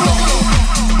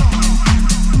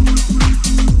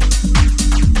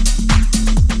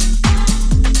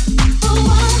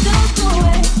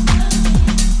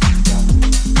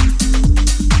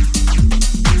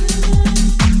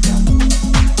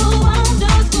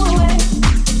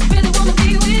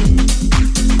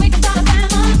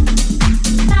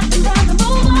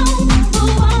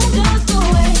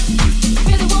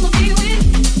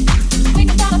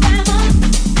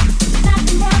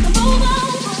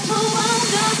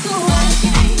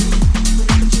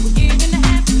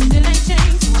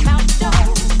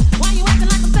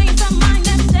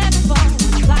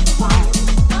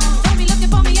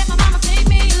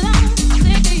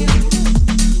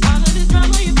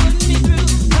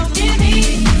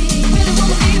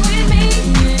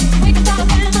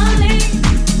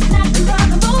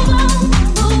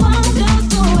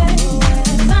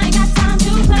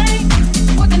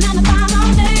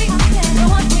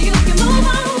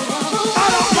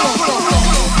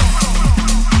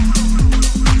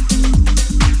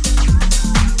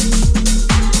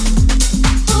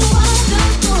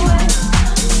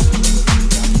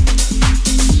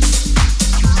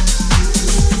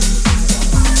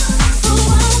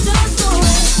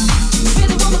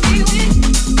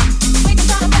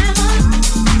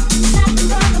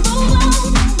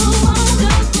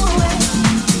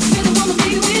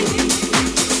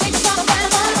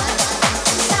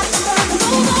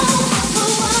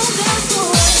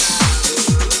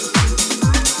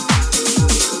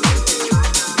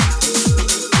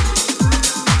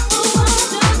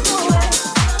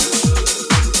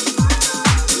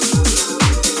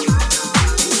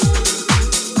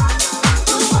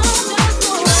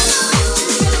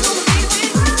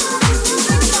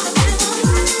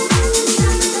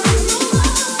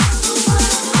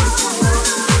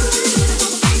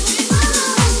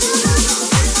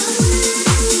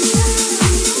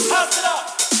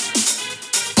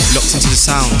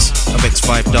 Sounds of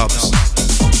X5 Dubs.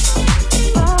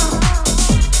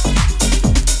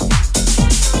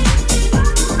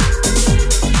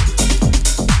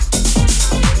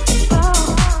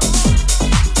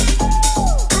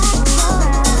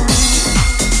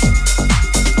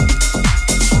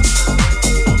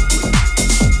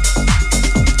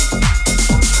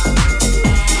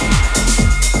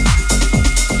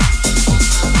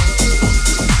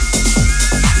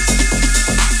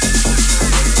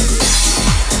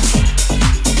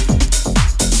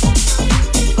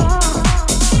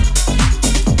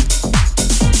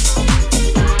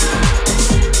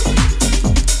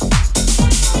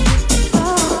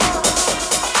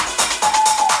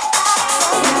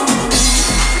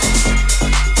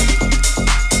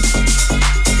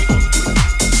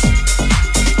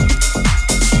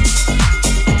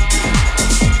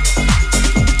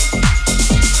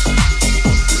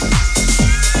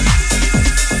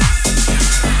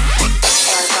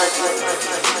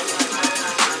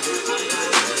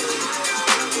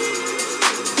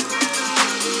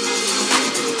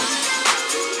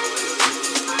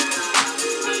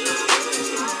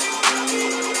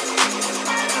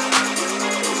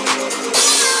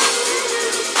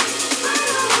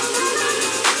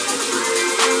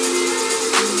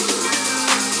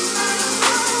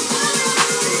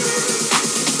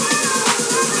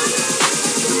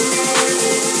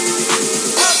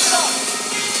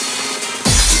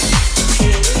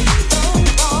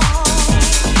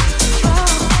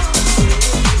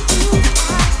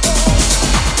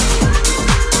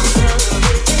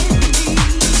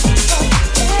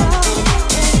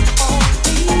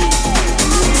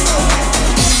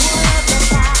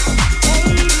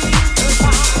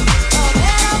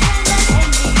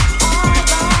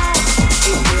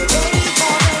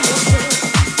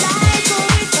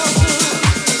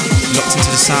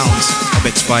 Sounds of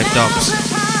X5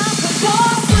 Dubs.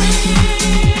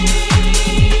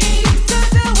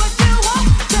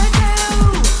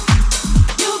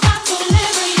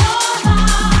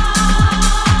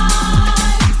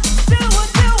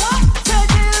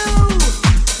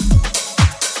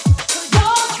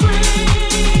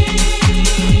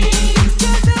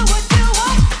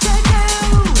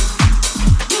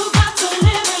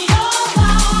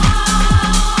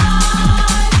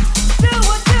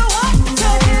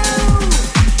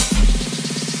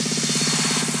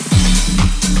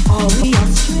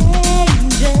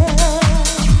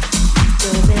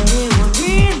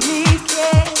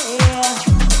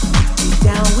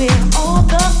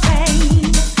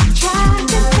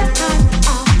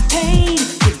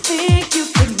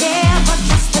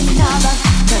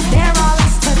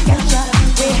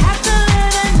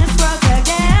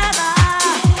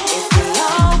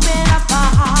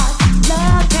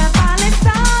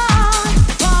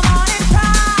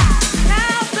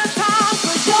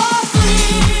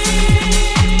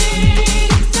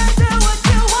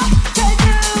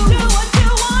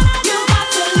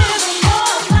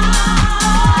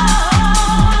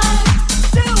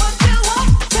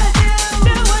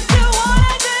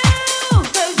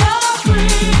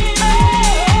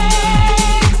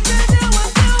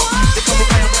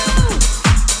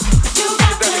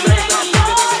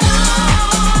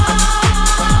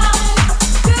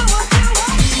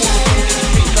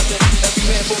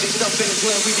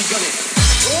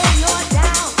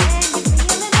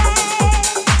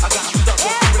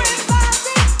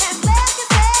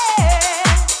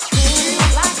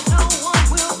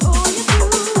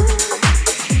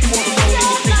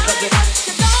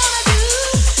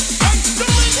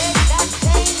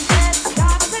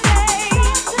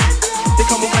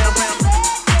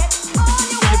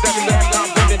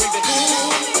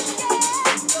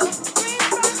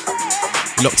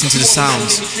 Locked into the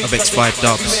sounds of X5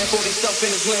 Dubs.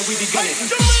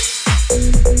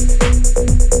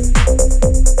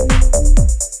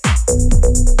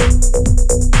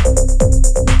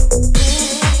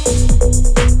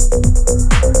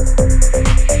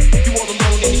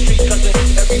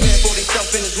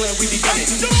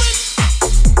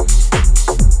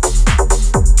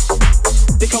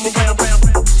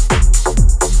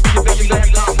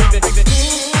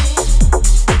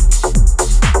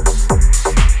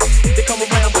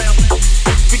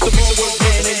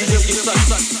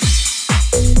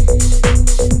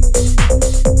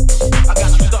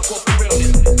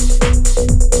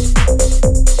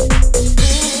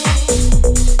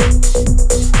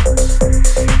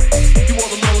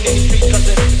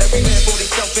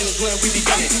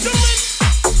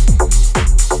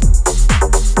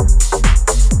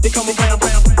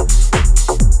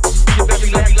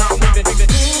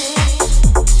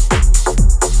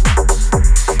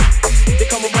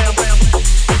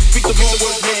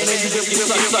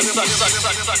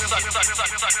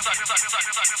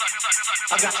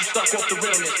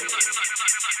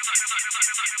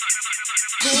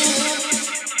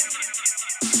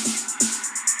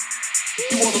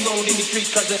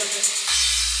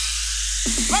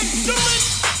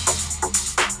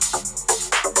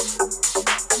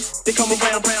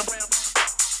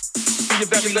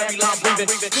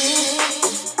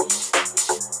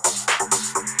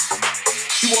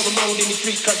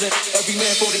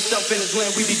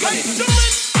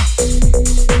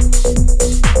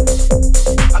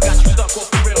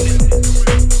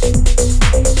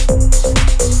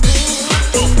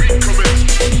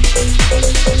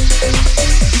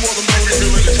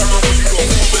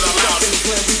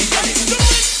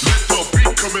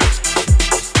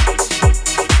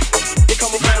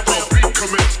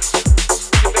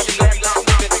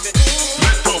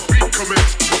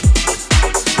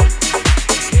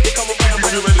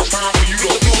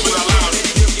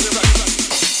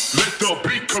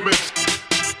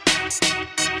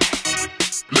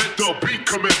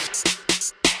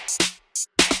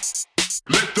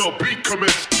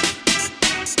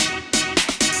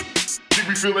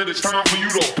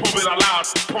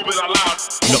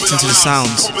 Locked into the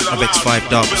sounds of X5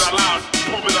 Dubs.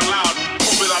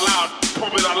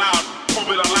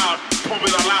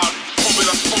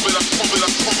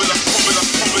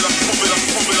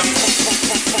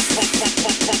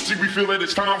 We feel that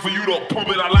it's time for you to pump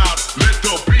it out loud. Let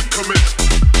the beat commence.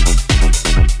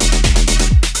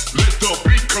 Let the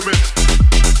beat commence.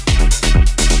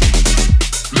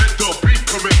 Let the beat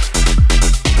commence.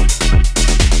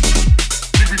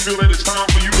 We feel that it's time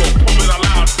for you to pump it out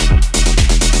loud.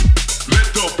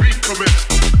 Let the beat commence.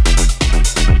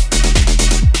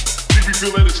 We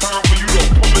feel that it's time for you to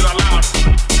pump it out loud.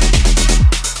 Let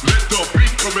the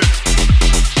beat commence.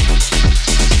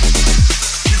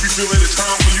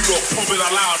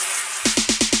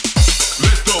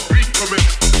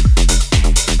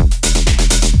 We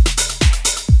feel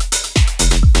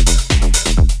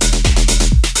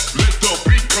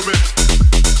that it's time for you to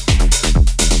pump it out loud.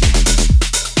 Let the beat commence.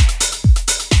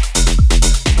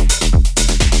 Let the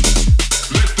beat commence.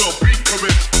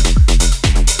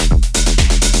 Let the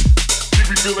beat commence.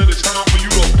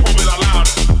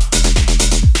 We feel that it's time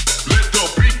for you to pump it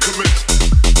out loud. Let the beat commence.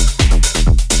 We feel that it's time for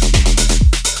you to pump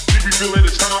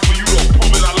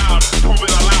it out loud,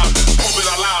 pump it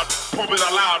out loud, pump it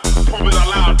out loud, pump it out loud,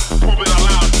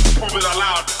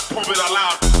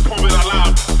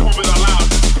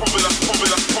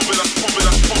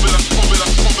 pump it out loud,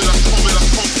 pump it out loud, pump it out loud,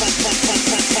 pump it out loud, pump it out loud,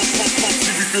 pump it out loud, pump it out, pump it out,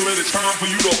 pump it out, pump it out, pump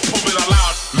it out, pump it out, pump it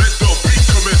out, pump it out,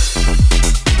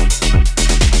 pump. We feel that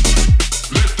it's time for you to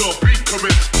pump it out loud.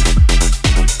 Let the beat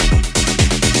commence.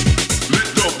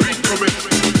 Let the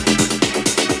beat commence.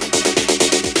 Let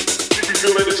the beat commence.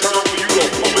 Feel that it's time for you to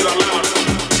pump it out loud.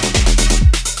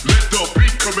 Let the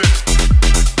beat commence.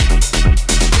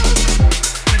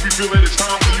 We feel that it's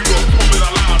time for you to pump it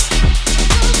out loud.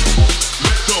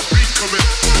 Let the beat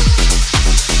commence.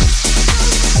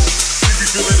 We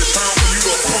feel that it's time for you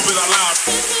to pump it out loud.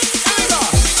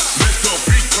 Let the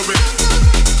beat commence.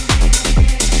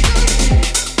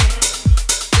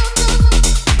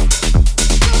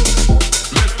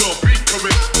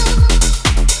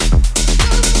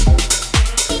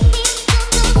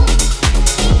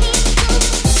 Let the beat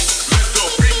commence.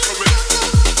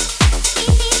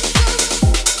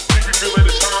 Feel it,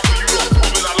 it's time.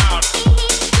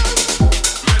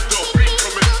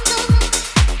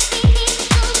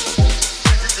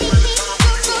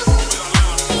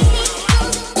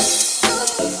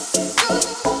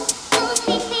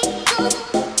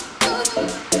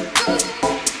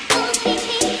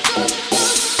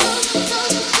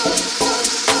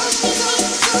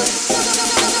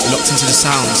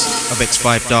 sounds of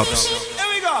X5 Dubs.